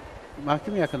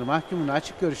 mahkum yakını mahkumunu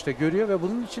açık görüşte görüyor ve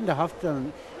bunun için de haftanın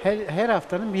her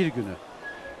haftanın bir günü,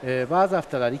 bazı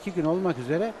haftalar 2 gün olmak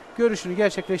üzere görüşünü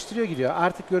gerçekleştiriyor gidiyor.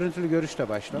 Artık görüntülü görüş de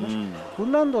başlamış.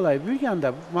 Bundan dolayı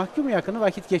Bünyan'da mahkum yakını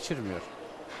vakit geçirmiyor.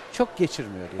 Çok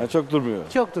geçirmiyor diyor. Yani çok durmuyor.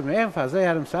 Çok durmuyor. En fazla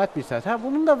yarım saat, bir saat. Ha,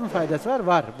 bunun da bir faydası var.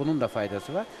 Var. Bunun da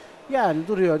faydası var. Yani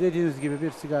duruyor, dediğiniz gibi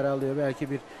bir sigara alıyor, belki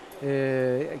bir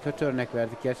kötü örnek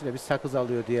verdik gerçi de, bir sakız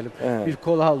alıyor diyelim, bir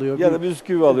kola alıyor, ya da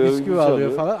bisküvi alıyor, bisküvi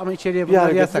alıyor falan, ama içeriye bir bunlar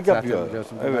hareketlik yasak zaten, yapıyor.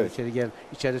 biliyorsun. Bunlar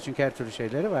içeride çünkü her türlü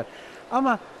şeyleri var.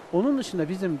 Ama onun dışında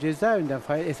bizim cezaevinden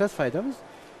esas faydamız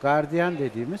gardiyan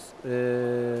dediğimiz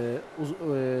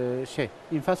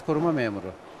infaz koruma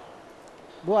memuru.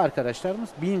 Bu arkadaşlarımız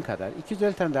 1000 kadar.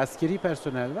 250 tane de askeri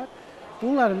personel var.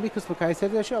 Bunların bir kısmı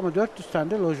Kayseri'de yaşıyor ama 400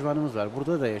 tane de lojmanımız var.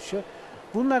 Burada da yaşıyor.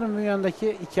 Bunların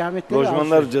Bünyan'daki ikametleri...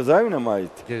 Lojmanlar cezaevine mi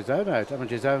ait? Cezaevine ait ama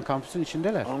cezaevin kampüsün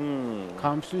içindeler.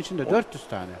 Kampüsün içinde 400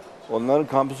 tane. Onların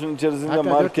kampüsün içerisinde Hatta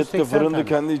markette, fırında tane.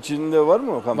 Kendi içinde var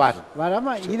mı o kampüsün? Var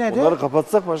ama yine de... Onları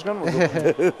kapatsak başkan mı?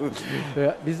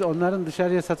 Biz onların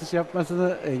dışarıya satış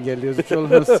yapmasını engelliyoruz hiç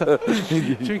olmazsa.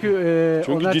 Çünkü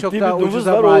onlar çok daha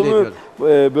ucuza mal ediyor.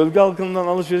 Bölge halkından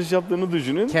alışveriş yaptığını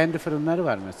düşünün. Kendi fırınları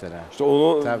var mesela. İşte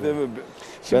onu...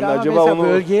 Şimdi ama acaba mesela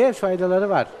bölgeye faydaları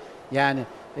var. Yani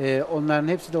onların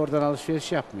hepsi de oradan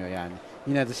alışveriş yapmıyor yani.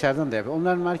 Yine dışarıdan da yapıyor.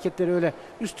 Onların marketleri öyle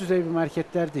üst düzey bir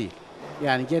marketler değil.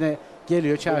 Yani gene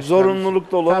geliyor çarşıdan.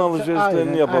 Zorunlulukta olan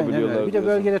alışverişlerini yapabiliyorlar. Aynen. Bir de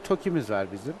bölgede TOKİ'miz var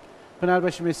bizim.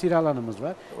 Pınarbaşı mesire alanımız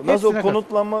var. Nasıl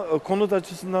konut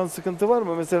açısından sıkıntı var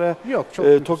mı? Mesela yok,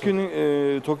 çok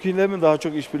TOKİ'yle mi daha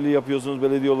çok işbirliği yapıyorsunuz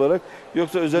belediye olarak?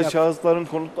 Yoksa özel şahısların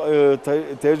konut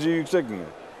tercihi yüksek mi?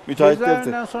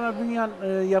 Cezaevinden sonra Bünyan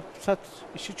sat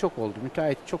işi çok oldu.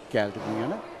 Müteahhit çok geldi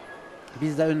Bünyan'a.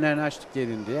 Biz de önlerini açtık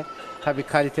gelin diye. Tabii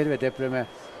kaliteli ve depreme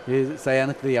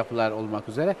dayanıklı yapılar olmak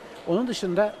üzere. Onun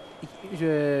dışında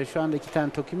Şu anda 2 tane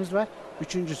TOKİ'miz var.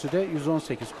 Üçüncüsü de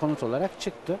 118 konut olarak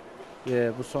çıktı.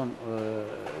 Bu son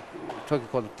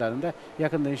TOKİ konutlarında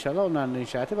yakında inşallah onların da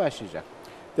inşaatı başlayacak.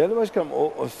 Değerli başkanım,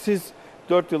 siz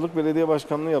 4 yıllık belediye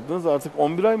başkanlığı yaptınız. Artık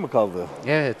 11 ay mı kaldı?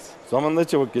 Evet. Zaman da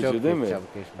çabuk geçiyor Çok değil mi?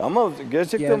 çabuk geçiyor. Ama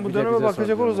gerçekten bu Bir de döneme bize bakacak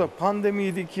sorduğunuz. olursak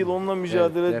pandemiydi, 2 yıl onunla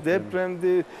mücadele, Evet,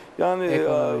 depremdi. Yani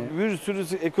Ekonomi. bir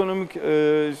sürü ekonomik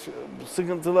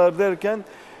sıkıntılar derken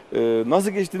nasıl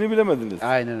geçtiğini bilemediniz.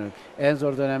 Aynen öyle. En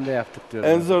zor dönemde yaptık diyoruz.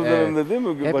 En zor Evet. dönemde değil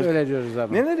mi? Hep öyle diyoruz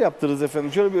ama. Neler yaptınız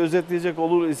efendim? Şöyle bir özetleyecek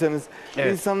olur iseniz.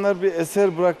 Evet. İnsanlar bir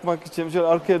eser bırakmak için şöyle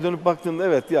arkaya dönüp baktığında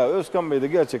evet ya Özkan Bey de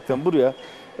gerçekten buraya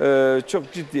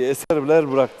çok ciddi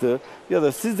eserler bıraktı. Ya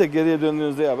da siz de geriye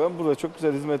döndüğünüzde ya ben burada çok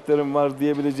güzel hizmetlerim var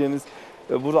diyebileceğiniz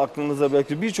burada aklınıza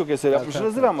belki birçok eser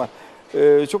yapmışsınızdır ama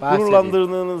çok Bahsedeyim.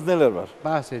 gururlandırdığınız neler var?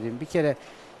 Bahsedeyim. Bir kere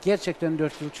gerçekten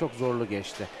 4 yıl çok zorlu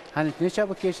geçti. Hani ne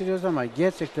çabuk geçiriyoruz ama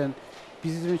gerçekten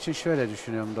bizim için şöyle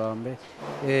düşünüyorum Doğan Bey.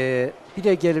 Bir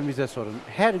de gelin bize sorun.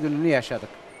 Her gününü yaşadık.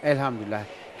 Elhamdülillah.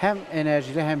 Hem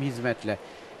enerjiyle hem hizmetle.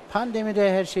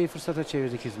 Pandemide her şeyi fırsata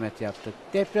çevirdik, hizmet yaptık.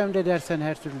 Depremde dersen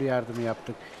her türlü yardımı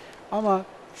yaptık. Ama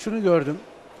şunu gördüm.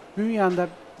 Bünyan'da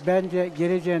bence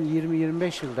geleceğin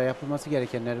 20-25 yılda yapılması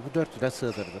gerekenleri bu 4 yıla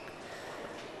sığdırdık.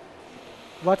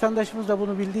 Vatandaşımız da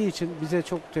bunu bildiği için bize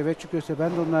çok teveccüh gösteriyor.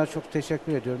 Ben de onlara çok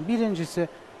teşekkür ediyorum. Birincisi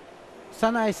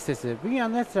sanayi sitesi.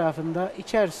 Bünyanın etrafında,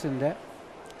 içerisinde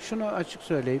şunu açık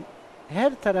söyleyeyim.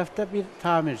 Her tarafta bir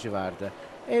tamirci vardı.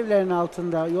 Evlerin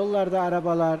altında, yollarda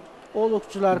arabalar,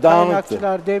 olukçular,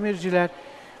 kaynakçılar, demirciler.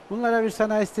 Bunlara bir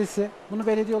sanayi sitesi. Bunu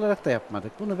belediye olarak da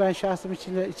yapmadık. Bunu ben şahsım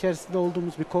içerisinde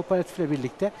olduğumuz bir kooperatifle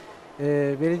birlikte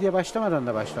belediye başlamadan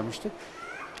da başlamıştık.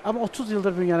 Ama 30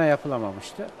 yıldır Bünyan'a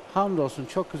yapılamamıştı. Hamdolsun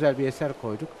çok güzel bir eser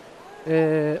koyduk.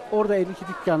 Orada 52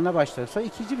 dükkanla başladık. Sonra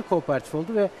ikinci bir kooperatif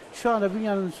oldu ve şu anda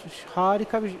Bünyan'ın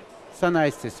harika bir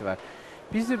sanayi sitesi var.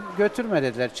 Bizi götürme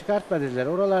dediler, çıkartma dediler.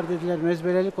 Oralar dediler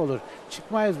mezbelelik olur,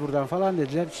 çıkmayız buradan falan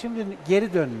dediler. Şimdi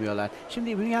geri dönmüyorlar.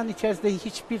 Şimdi Bünyan'ın içerisinde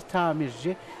hiçbir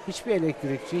tamirci, hiçbir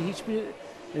elektrikçi, hiçbir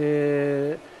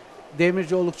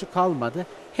demirci, olukçu kalmadı.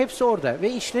 Hepsi orada ve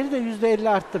işleri de %50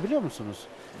 arttı biliyor musunuz?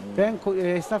 Ben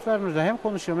esnaflarımızla hem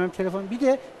konuşuyorum hem telefon, bir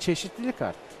de çeşitlilik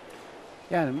arttı.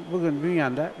 Yani bugün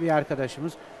Bünyan'da bir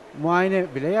arkadaşımız muayene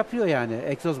bile yapıyor yani.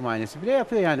 Egzoz muayenesi bile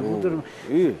yapıyor yani bu durum.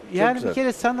 İyi, Yani bir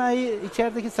kere sanayi,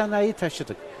 içerideki sanayiyi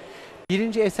taşıdık.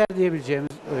 Birinci eser diyebileceğimiz,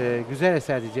 güzel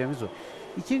eser diyeceğimiz o.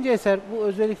 İkinci eser bu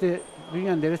özellikle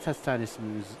Bünyan Devlet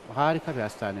Hastanesi'miz, harika bir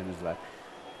hastanemiz var.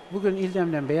 Bugün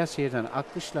İldem'den, Beyazşehir'den,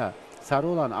 Akkışla,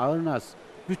 Sarıoğlan, Ağırnaz,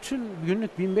 bütün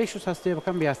günlük 1500 hastaya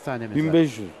bakan bir hastanemiz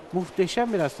 1500. var.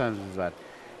 Muhteşem bir hastanemiz var.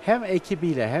 Hem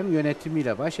ekibiyle hem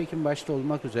yönetimiyle başhekim başta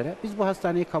olmak üzere biz bu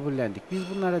hastaneyi kabullendik. Biz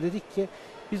bunlara dedik ki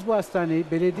biz bu hastaneyi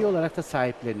belediye olarak da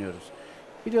sahipleniyoruz.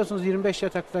 Biliyorsunuz 25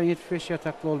 yataktan 75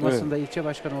 yataklı olmasında ilçe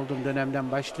başkanı olduğum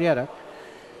dönemden başlayarak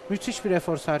müthiş bir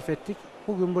efor sarf ettik.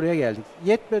 Bugün buraya geldik.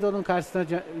 Yetmedi onun karşısına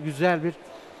güzel bir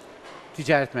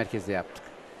ticaret merkezi yaptık.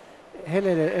 Hele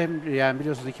yani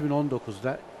biliyorsunuz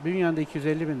 2019'da Bünyan'da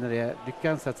 250 bin liraya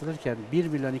dükkan satılırken 1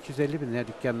 milyon 250 bin liraya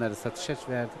dükkanları satışa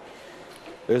verdik.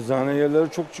 Eczane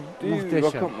yerleri çok çıktı.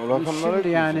 Muhteşem. Rakamlara Şimdi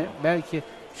yani belki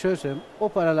şöyle söyleyeyim, o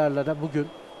paralarla da bugün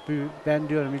ben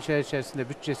diyorum ilçe içerisinde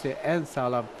bütçesi en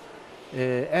sağlam,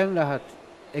 en rahat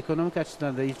ekonomik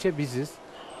açıdan da ilçe biziz.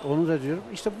 Onu da diyorum.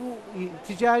 İşte bu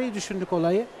ticari düşündük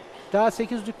olayı. Daha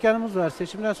 8 dükkanımız var.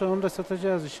 Seçimden sonra onu da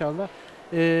satacağız inşallah.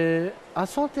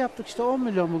 Asfalt yaptık işte 10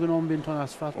 milyon bugün 10 bin ton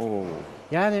asfalt. Oo.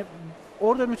 Yani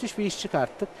orada müthiş bir iş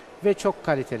çıkarttık ve çok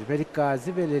kaliteli.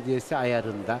 Melikgazi Belediyesi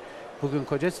ayarında, bugün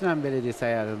Kocasinan Belediyesi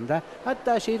ayarında,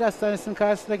 hatta şehir hastanesinin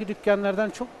karşısındaki dükkanlardan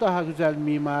çok daha güzel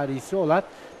mimarisi olan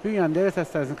Bünyan Devlet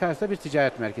Hastanesi'nin karşısında bir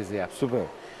ticaret merkezi yaptık.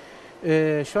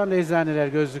 Süper. Şu anda eczaneler,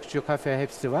 gözlükçü, kafe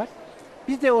hepsi var.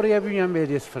 Biz de oraya Bünyan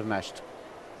Belediyesi fırını açtık.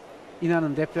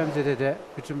 İnanın depremzede de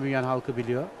bütün Bünyan halkı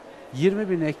biliyor. 20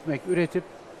 bin ekmek üretip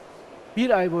bir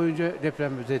ay boyunca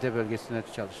depremzede bölgesine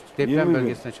çalıştık. Deprem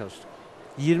bölgesine çalıştık.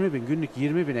 20 bin, günlük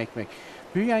 20 bin ekmek.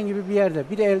 Bünyan gibi bir yerde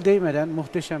bir de el değmeden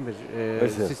muhteşem bir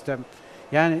sistem.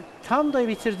 Yani tam da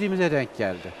bitirdiğimize denk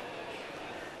geldi.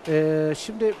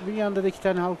 Şimdi Bünyan'da da 2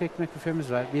 tane halk ekmek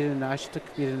büfemiz var. Birini açtık,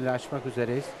 birini de açmak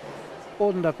üzereyiz.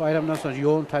 Onu da bayramdan sonra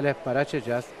yoğun talep var,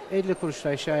 açacağız. 50 kuruşla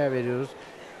aşağıya veriyoruz.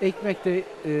 Ekmek de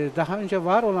daha önce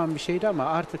var olan bir şeydi ama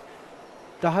artık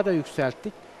daha da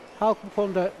yükselttik. Halk bu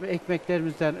konuda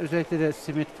ekmeklerimizden özellikle de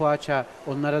simit, poğaça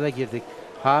onlara da girdik.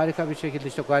 Harika bir şekilde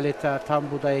işte galeta, tam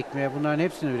buğday ekmeği bunların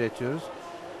hepsini üretiyoruz.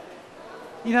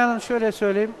 İnanın şöyle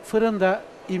söyleyeyim, fırında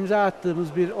imza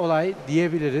attığımız bir olay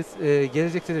diyebiliriz.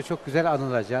 Gelecekte de çok güzel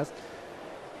anılacağız.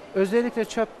 Özellikle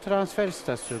çöp transfer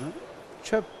istasyonu.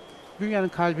 Çöp Bünyanın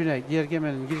kalbine,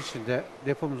 Gergemen'in girişinde,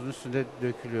 depomuzun üstünde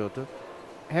dökülüyordu.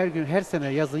 Her gün, her sene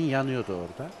yazın yanıyordu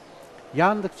orada.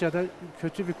 Yandıkça da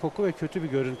kötü bir koku ve kötü bir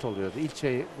görüntü oluyordu.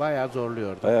 İlçeyi bayağı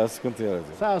zorluyordu. Bayağı sıkıntı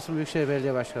yaratıyor. Sağ olsun Büyükşehir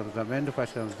Belediye Başkanımızdan, Memduh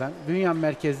Başkanımızdan Bünyan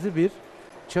merkezli bir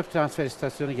çöp transfer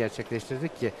istasyonu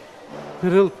gerçekleştirdik ki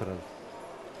pırıl pırıl.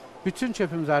 Bütün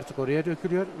çöpümüz artık oraya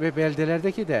dökülüyor ve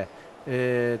beldelerdeki de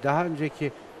daha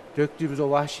önceki döktüğümüz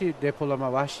o vahşi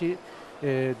depolama,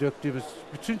 döktüğümüz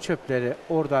bütün çöpleri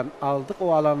oradan aldık.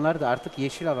 O alanları da artık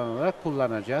yeşil alan olarak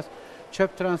kullanacağız.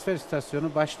 Çöp transfer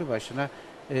istasyonu başlı başına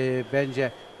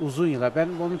bence uzun yıla. Ben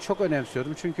bunu çok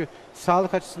önemsiyorum çünkü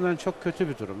sağlık açısından çok kötü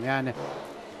bir durum. Yani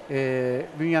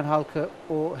Bünyan halkı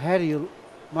o her yıl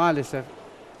maalesef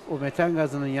o metan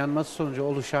gazının yanması sonucu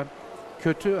oluşan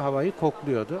kötü havayı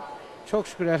kokluyordu. Çok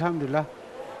şükür elhamdülillah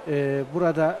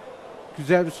burada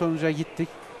güzel bir sonuca gittik.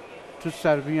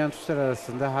 Bünyan TÜSSER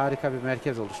arasında harika bir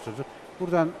merkez oluşturduk.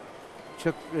 Buradan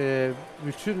çöp,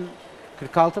 bütün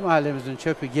 46 mahallemizin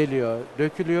çöpü geliyor,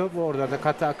 dökülüyor. Bu orada da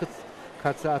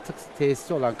katı atık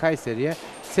tesisi olan Kayseri'ye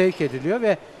sevk ediliyor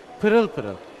ve pırıl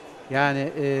pırıl. Yani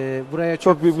buraya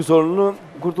Çok büyük bir sorunun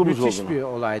kurtulmuş oldunuz. müthiş bir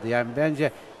olaydı. Yani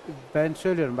bence ben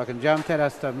söylüyorum bakın cam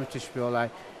terasta müthiş bir olay.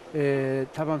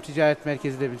 Tamam ticaret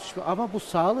merkezi de müthiş bir ama bu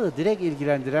sağlığı direkt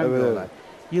ilgilendiren bir olay.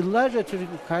 Yıllarca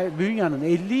Bünyan'ın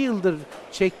 50 yıldır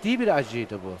çektiği bir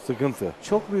acıydı bu. Sıkıntı.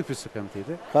 Çok büyük bir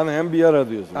sıkıntıydı. Hem bir yara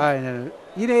diyorsun. Aynen öyle.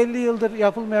 Yine 50 yıldır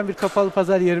yapılmayan bir kapalı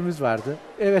pazar yerimiz vardı.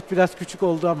 Evet biraz küçük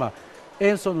oldu ama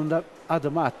en sonunda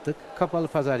adımı attık. Kapalı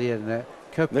pazar yerine,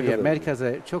 köprüye,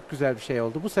 merkeze çok güzel bir şey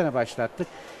oldu. Bu sene başlattık.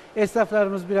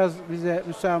 Esnaflarımız biraz bize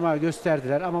müsamaha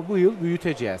gösterdiler ama bu yıl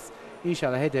büyüteceğiz.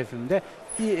 İnşallah hedefimde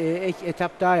bir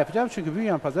etap daha yapacağım. Çünkü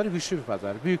Bünyan pazarı güçlü bir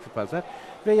pazar, büyük bir pazar.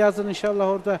 Ve yazın inşallah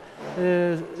orada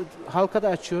halka da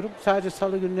açıyorum. Sadece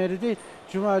salı günleri değil,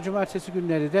 cuma, cumartesi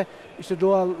günleri de işte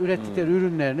doğal ürettikleri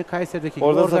ürünlerini Kayseri'deki gibi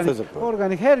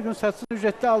organik her gün satsın,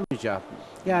 ücretli almayacağım.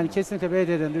 Yani kesinlikle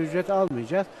belediyeden de ücret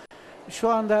almayacağız. Şu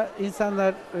anda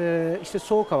insanlar işte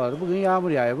soğuk havalı, bugün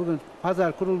yağmur yağıyor, bugün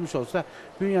pazar kurulmuş olsa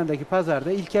Bünyan'daki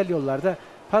pazarda ilkel yollarda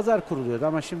pazar kuruluyordu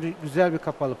ama şimdi güzel bir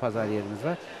kapalı pazar yerimiz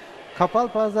var. Kapalı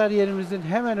pazar yerimizin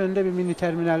hemen önünde bir mini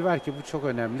terminal var ki bu çok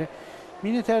önemli.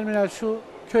 Mini terminal şu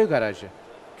köy garajı.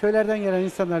 Köylerden gelen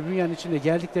insanlar Bünyan'ın içinde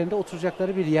geldiklerinde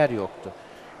oturacakları bir yer yoktu.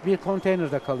 Bir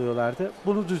konteynerde kalıyorlardı.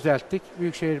 Bunu düzelttik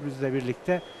büyükşehirimizle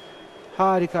birlikte.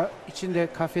 Harika, içinde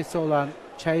kafesi olan,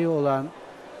 çayı olan,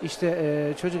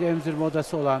 işte çocuk emzirme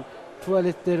odası olan,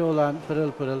 tuvaletleri olan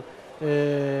pırıl pırıl.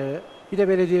 Bir de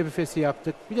belediye büfesi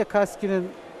yaptık. Bir de Kaski'nin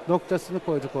noktasını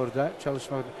koyduk orada,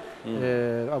 çalışma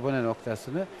abone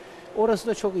noktasını. Orası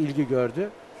da çok ilgi gördü.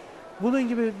 Bunun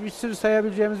gibi bir sürü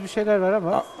sayabileceğimiz bir şeyler var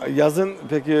ama... Yazın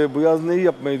peki bu yaz neyi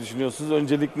yapmayı düşünüyorsunuz?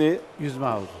 Öncelik ne? Yüzme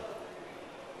havuzu.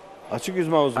 Açık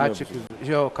yüzme havuzu mu Açık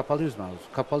yüzme, yok kapalı yüzme havuzu.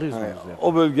 Kapalı yüzme havuzu.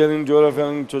 O bölgenin,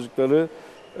 coğrafyanın çocukları...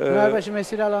 Pınarbaşı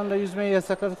Mesire alanında yüzmeyi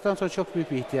yasakladıktan sonra çok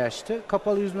büyük bir ihtiyaçtı.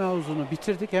 Kapalı yüzme havuzunu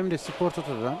bitirdik hem de Spor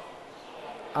Toto'dan,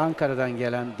 Ankara'dan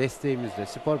gelen desteğimizle,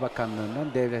 Spor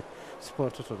Bakanlığı'ndan, Devlet Spor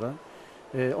Toto'dan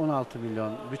 16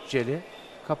 milyon bütçeli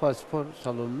kapalı spor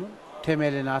salonunun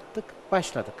temelini attık,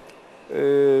 başladık.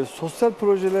 Sosyal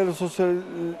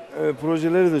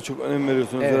projelere de çok önem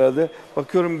veriyorsunuz herhalde.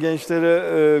 Bakıyorum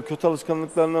gençlere kötü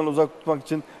alışkanlıklarından uzak tutmak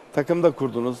için takım da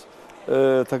kurdunuz.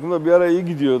 Takım da bir ara iyi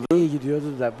gidiyordu. İyi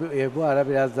gidiyordu da bu ara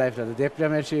biraz zayıfladı.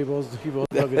 Deprem her şeyi bozdu gibi o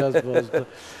da biraz bozdu.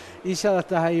 İnşallah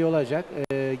daha iyi olacak.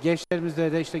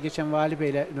 Gençlerimizde de işte geçen Vali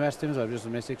Bey'le üniversitemiz var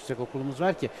biliyorsunuz, meslek yüksek okulumuz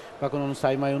var ki bakın onu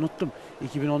saymayı unuttum.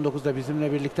 2019'da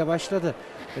bizimle birlikte başladı.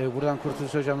 Buradan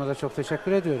Kurtuluş Hocam'a da çok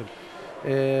teşekkür ediyorum.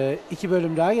 2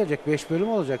 bölüm daha gelecek, 5 bölüm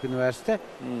olacak üniversite.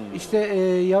 İşte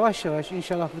yavaş yavaş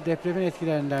inşallah bu depremin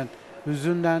etkilerinden,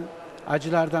 hüzünden,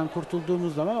 acılardan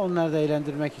kurtulduğumuz zaman onları da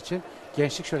eğlendirmek için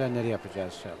gençlik şölenleri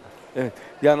yapacağız inşallah. Evet,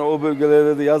 yani o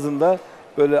bölgelerde de yazında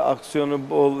böyle aksiyonu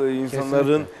bol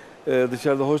insanların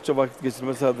dışarıda hoşça vakit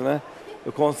geçirmesi adına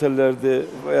konserlerde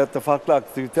veyahut da farklı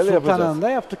aktiviteler yapacağız.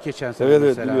 Sultanahmet'te yaptık geçen sene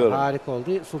mesela. Biliyorum. Harika oldu.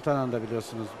 Sultanahmet'te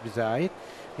biliyorsunuz bize ait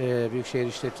büyükşehir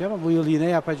işletici ama bu yıl yine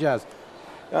yapacağız.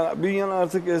 Yani Bünyan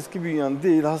artık eski Bünyan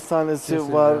değil. Hastanesi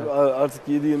kesinlikle var. Artık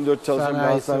 7/24 çalışan bir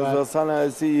hastanesi var.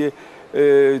 Sanayisi iyi.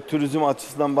 Turizm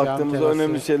açısından baktığımızda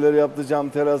önemli şeyler yaptı. Cam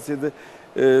terasıydı.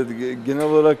 Genel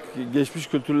olarak geçmiş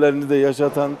kültürlerini de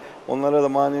yaşatan, onlara da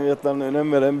maneviyatlarına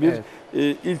önem veren bir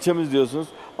ilçemiz diyorsunuz.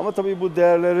 Ama tabii bu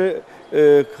değerleri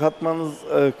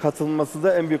katılması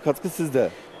da en büyük katkı sizde.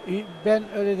 Ben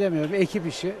öyle demiyorum. Ekip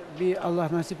işi. Bir Allah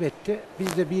nasip etti.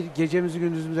 Biz de bir gecemizi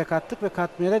gündüzümüze kattık ve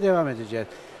katmaya da devam edeceğiz.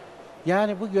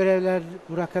 Yani bu görevler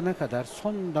bırakana kadar,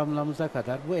 son damlamıza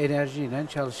kadar bu enerjiyle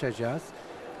çalışacağız.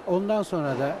 Ondan sonra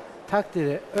da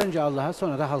takdiri önce Allah'a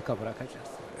sonra da halka bırakacağız.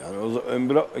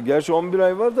 Yani gerçi 11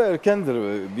 ay var da erkendir.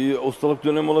 Bir ustalık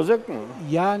dönemi olacak mı?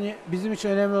 Yani bizim için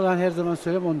önemli olan her zaman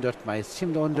söylüyorum 14 Mayıs.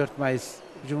 Şimdi 14 Mayıs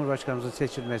Cumhurbaşkanımızın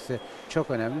seçilmesi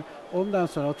çok önemli. Ondan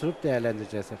sonra oturup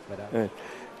değerlendireceğiz hep beraber. Evet.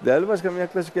 Değerli başkanım,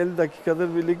 yaklaşık 50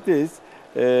 dakikadır birlikteyiz.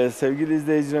 Sevgili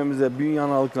izleyicilerimize, Bünyan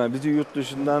halkına, bizi yurt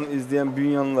dışından izleyen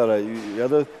Bünyanlılara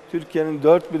ya da Türkiye'nin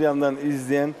dört bir yandan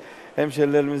izleyen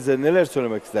hemşerilerimize neler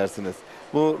söylemek istersiniz?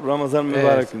 Bu Ramazan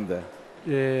mübarek günde.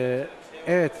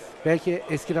 Evet, belki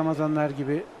eski Ramazanlar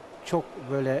gibi çok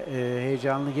böyle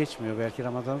heyecanlı geçmiyor belki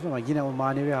Ramazanımız ama yine o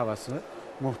manevi havası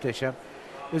muhteşem.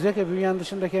 Özellikle Bünyan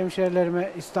dışındaki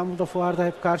hemşerilerime İstanbul'da fuarda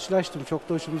hep karşılaştım. Çok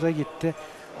da hoşumuza gitti.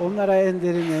 Onlara en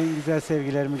derin, en güzel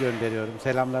sevgilerimi gönderiyorum,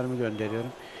 selamlarımı gönderiyorum.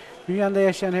 Bünyan'da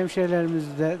yaşayan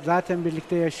hemşerilerimizle zaten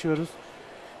birlikte yaşıyoruz.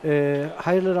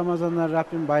 Hayırlı Ramazanlar,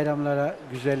 Rabbim bayramlara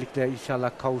güzellikle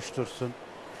inşallah kavuştursun.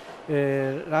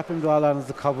 Rabbim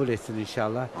dualarınızı kabul etsin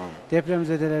inşallah.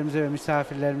 Depremzedelerimize ve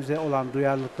misafirlerimize olan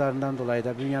duyarlılıklarından dolayı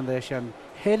da Bünyan'da yaşayan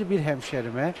her bir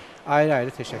hemşerime ayrı ayrı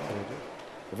teşekkür ediyorum.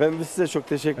 Efendim biz size çok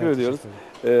teşekkür Ben ediyoruz.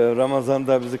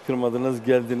 Ramazan'da bizi kırmadınız,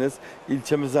 geldiniz,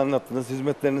 ilçemizi anlattınız,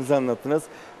 hizmetlerinizi anlattınız.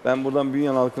 Ben buradan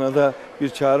Bünyan halkına da bir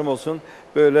çağrım olsun.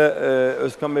 Böyle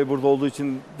Özkan Bey burada olduğu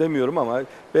için demiyorum ama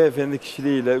beyefendi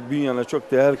kişiliğiyle Bünyan'a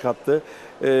çok değer kattı.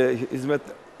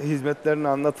 Hizmetlerini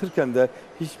anlatırken de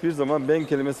hiçbir zaman ben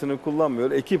kelimesini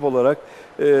kullanmıyor. Ekip olarak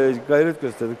gayret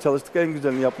gösterdik, çalıştık, en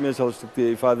güzelini yapmaya çalıştık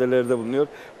diye ifadelerde bulunuyor.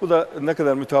 Bu da ne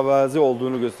kadar mütevazi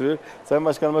olduğunu gösteriyor. Sayın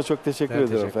Başkanıma çok teşekkür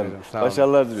ediyorum efendim.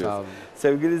 Başarılar diliyoruz. Sağ olun.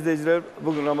 Sevgili izleyiciler,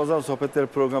 bugün Ramazan Sohbetleri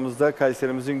programımızda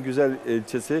Kayserimizin güzel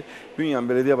ilçesi Bünyan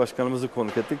Belediye Başkanımızı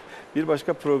konuk ettik. Bir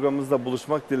başka programımızda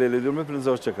buluşmak dileğiyle diyorum.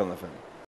 Hepinize hoşça kalın efendim.